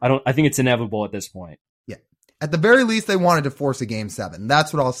I think it's inevitable at this point. Yeah. At the very least, they wanted to force a Game 7.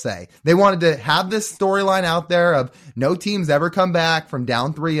 That's what I'll say. They wanted to have this storyline out there of no teams ever come back from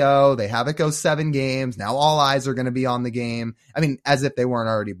down 3-0. They have it go 7 games. Now all eyes are going to be on the game. I mean, as if they weren't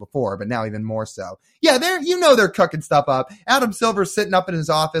already before, but now even more so. Yeah, they're cooking stuff up. Adam Silver's sitting up in his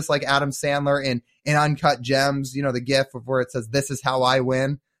office like Adam Sandler in Uncut Gems, you know, the gif of where it says, "This is how I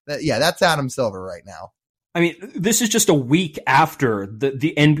win." That's Adam Silver right now. I mean, this is just a week after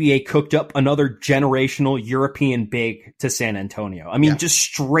the NBA cooked up another generational European big to San Antonio. I mean, just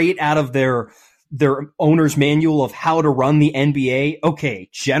straight out of their owner's manual of how to run the NBA. Okay,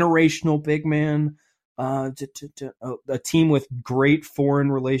 generational big man, a team with great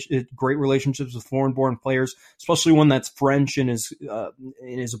relationships with foreign-born players, especially one that's French and is a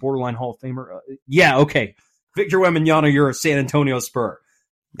borderline Hall of Famer. Yeah, okay, Victor Wembanyama, you're a San Antonio Spur,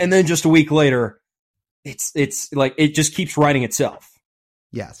 and then just a week later. It's like it just keeps writing itself.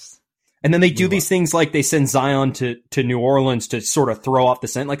 Yes. And then they do these things like they send Zion to New Orleans to sort of throw off the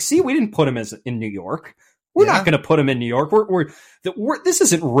scent. Like, see, we didn't put him in New York. We're not going to put him in New York. This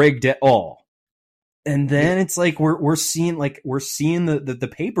isn't rigged at all. And then it's like we're seeing the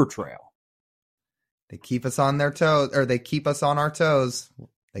paper trail. They keep us on their toes, or they keep us on our toes.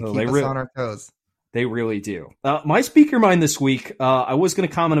 They keep us on our toes. They really do. My Speak Your Mind this week, I was going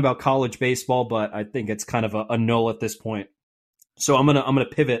to comment about college baseball, but I think it's kind of a null at this point. So I'm gonna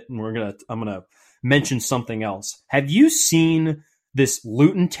pivot, and I'm gonna mention something else. Have you seen this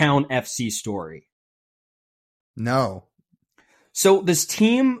Luton Town FC story? No. So this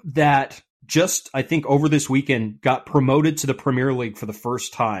team that just, I think, over this weekend got promoted to the Premier League for the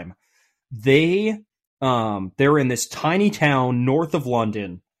first time. They're in this tiny town north of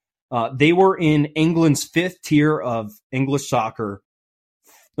London. They were in England's 5th tier of English soccer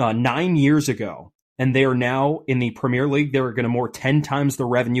 9 years ago, and they are now in the Premier League. They're going to more 10 times the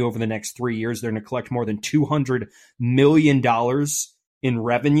revenue over the next 3 years. They're going to collect more than $200 million in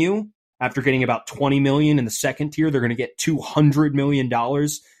revenue. After getting about $20 million in the 2nd tier, they're going to get $200 million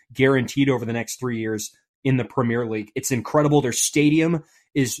guaranteed over the next 3 years in the Premier League. It's incredible. Their stadium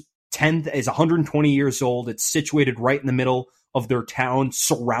is 120 years old. It's situated right in the middle of their town,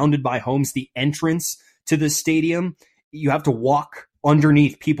 surrounded by homes. The entrance to the stadium, you have to walk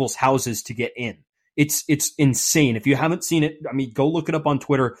underneath people's houses to get in. It's insane. If you haven't seen it, I mean, go look it up on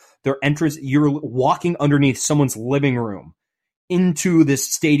Twitter. Their entrance, you're walking underneath someone's living room into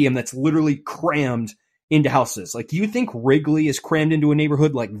this stadium that's literally crammed into houses. Like, you think Wrigley is crammed into a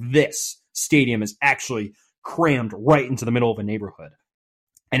neighborhood? Like, this stadium is actually crammed right into the middle of a neighborhood.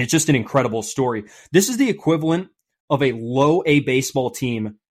 And it's just an incredible story. This is the equivalent of a low A baseball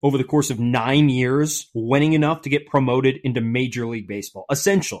team over the course of 9 years winning enough to get promoted into Major League Baseball,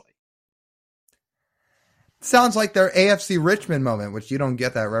 essentially. Sounds like their AFC Richmond moment, which you don't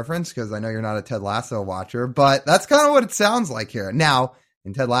get that reference because I know you're not a Ted Lasso watcher, but that's kind of what it sounds like here. Now,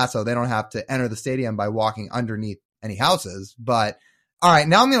 in Ted Lasso, they don't have to enter the stadium by walking underneath any houses. But all right,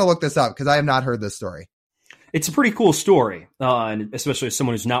 now I'm going to look this up because I have not heard this story. It's a pretty cool story, and especially as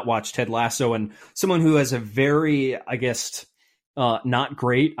someone who's not watched Ted Lasso and someone who has a very, I guess, not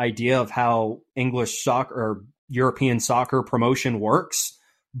great idea of how English soccer or European soccer promotion works.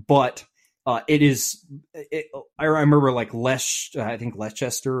 But I remember like I think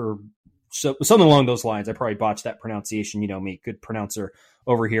Leicester or something along those lines. I probably botched that pronunciation. You know me, good pronouncer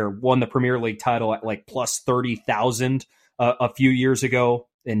over here. Won the Premier League title at like plus 30,000 a few years ago,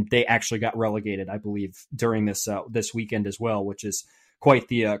 and they actually got relegated, I believe, during this weekend as well, which is quite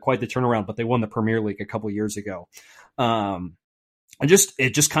the turnaround. But they won the Premier League a couple of years ago.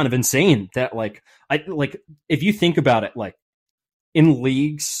 It's just kind of insane that if you think about it, like in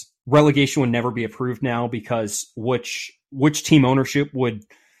leagues, relegation would never be approved now because which team ownership would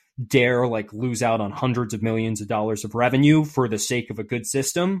dare like lose out on hundreds of millions of dollars of revenue for the sake of a good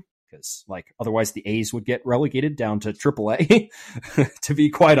system? Because like otherwise the A's would get relegated down to AAA, to be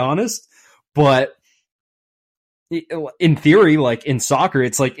quite honest. But in theory, like in soccer,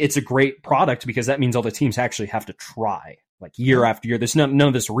 it's a great product because that means all the teams actually have to try like year after year. There's none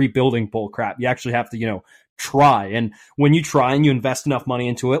of this rebuilding bull crap. You actually have to, try. And when you try and you invest enough money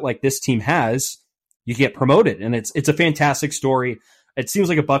into it, like this team has, you get promoted. And it's a fantastic story. It seems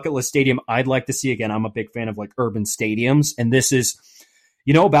like a bucket list stadium I'd like to see again. I'm a big fan of like urban stadiums, and this is,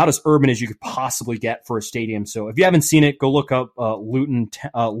 about as urban as you could possibly get for a stadium. So if you haven't seen it, go look up Luton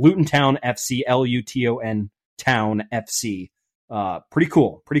Town FC, Luton Town FC. Pretty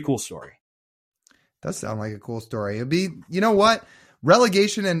cool story. Does sound like a cool story. It'd be, you know what?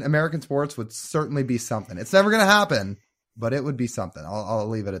 Relegation in American sports would certainly be something. It's never going to happen, but it would be something. I'll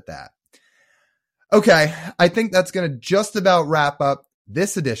leave it at that. Okay, I think that's going to just about wrap up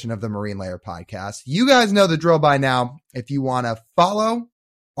this edition of the Marine Layer podcast. You guys know the drill by now. If you want to follow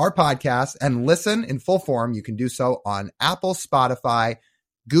our podcast and listen in full form, you can do so on Apple, Spotify,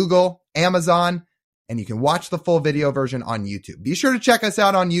 Google, Amazon, and you can watch the full video version on YouTube. Be sure to check us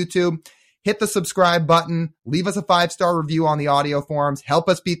out on YouTube. Hit the subscribe button, leave us a 5-star review on the audio forums, help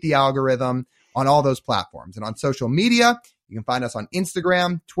us beat the algorithm on all those platforms. And on social media, you can find us on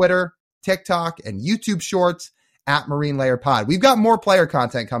Instagram, Twitter, TikTok, and YouTube Shorts at Marine Layer Pod. We've got more player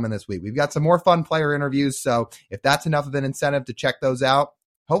content coming this week. We've got some more fun player interviews. So if that's enough of an incentive to check those out,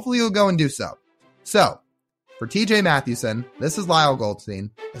 hopefully you'll go and do so. So for TJ Mathewson, this is Lyle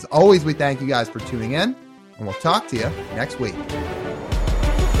Goldstein. As always, we thank you guys for tuning in, and we'll talk to you next week.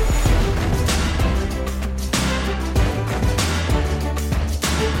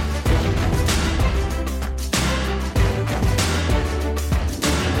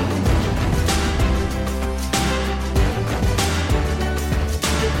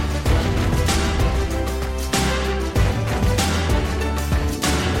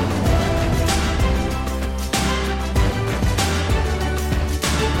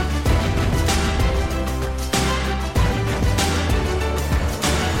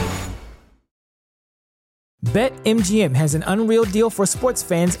 BetMGM has an unreal deal for sports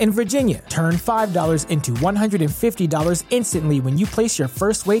fans in Virginia. Turn $5 into $150 instantly when you place your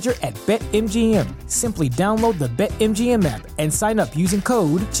first wager at BetMGM. Simply download the BetMGM app and sign up using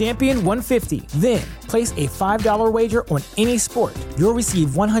code Champion150. Then, place a $5 wager on any sport. You'll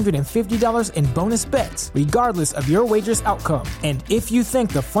receive $150 in bonus bets, regardless of your wager's outcome. And if you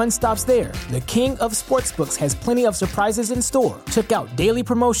think the fun stops there, the king of sportsbooks has plenty of surprises in store. Check out daily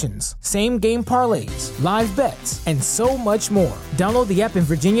promotions, same-game parlays, live bets, and so much more. Download the app in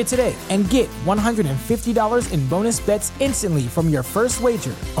Virginia today and get $150 in bonus bets instantly from your first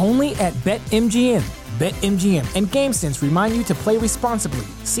wager. Only at BetMGM. BetMGM and GameSense remind you to play responsibly.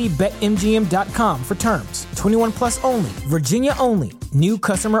 See BetMGM.com for terms. 21 plus only. Virginia only. New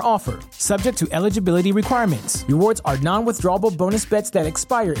customer offer. Subject to eligibility requirements. Rewards are non-withdrawable bonus bets that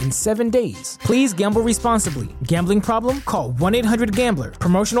expire in 7 days. Please gamble responsibly. Gambling problem? Call 1-800-GAMBLER.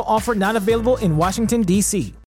 Promotional offer not available in Washington, D.C.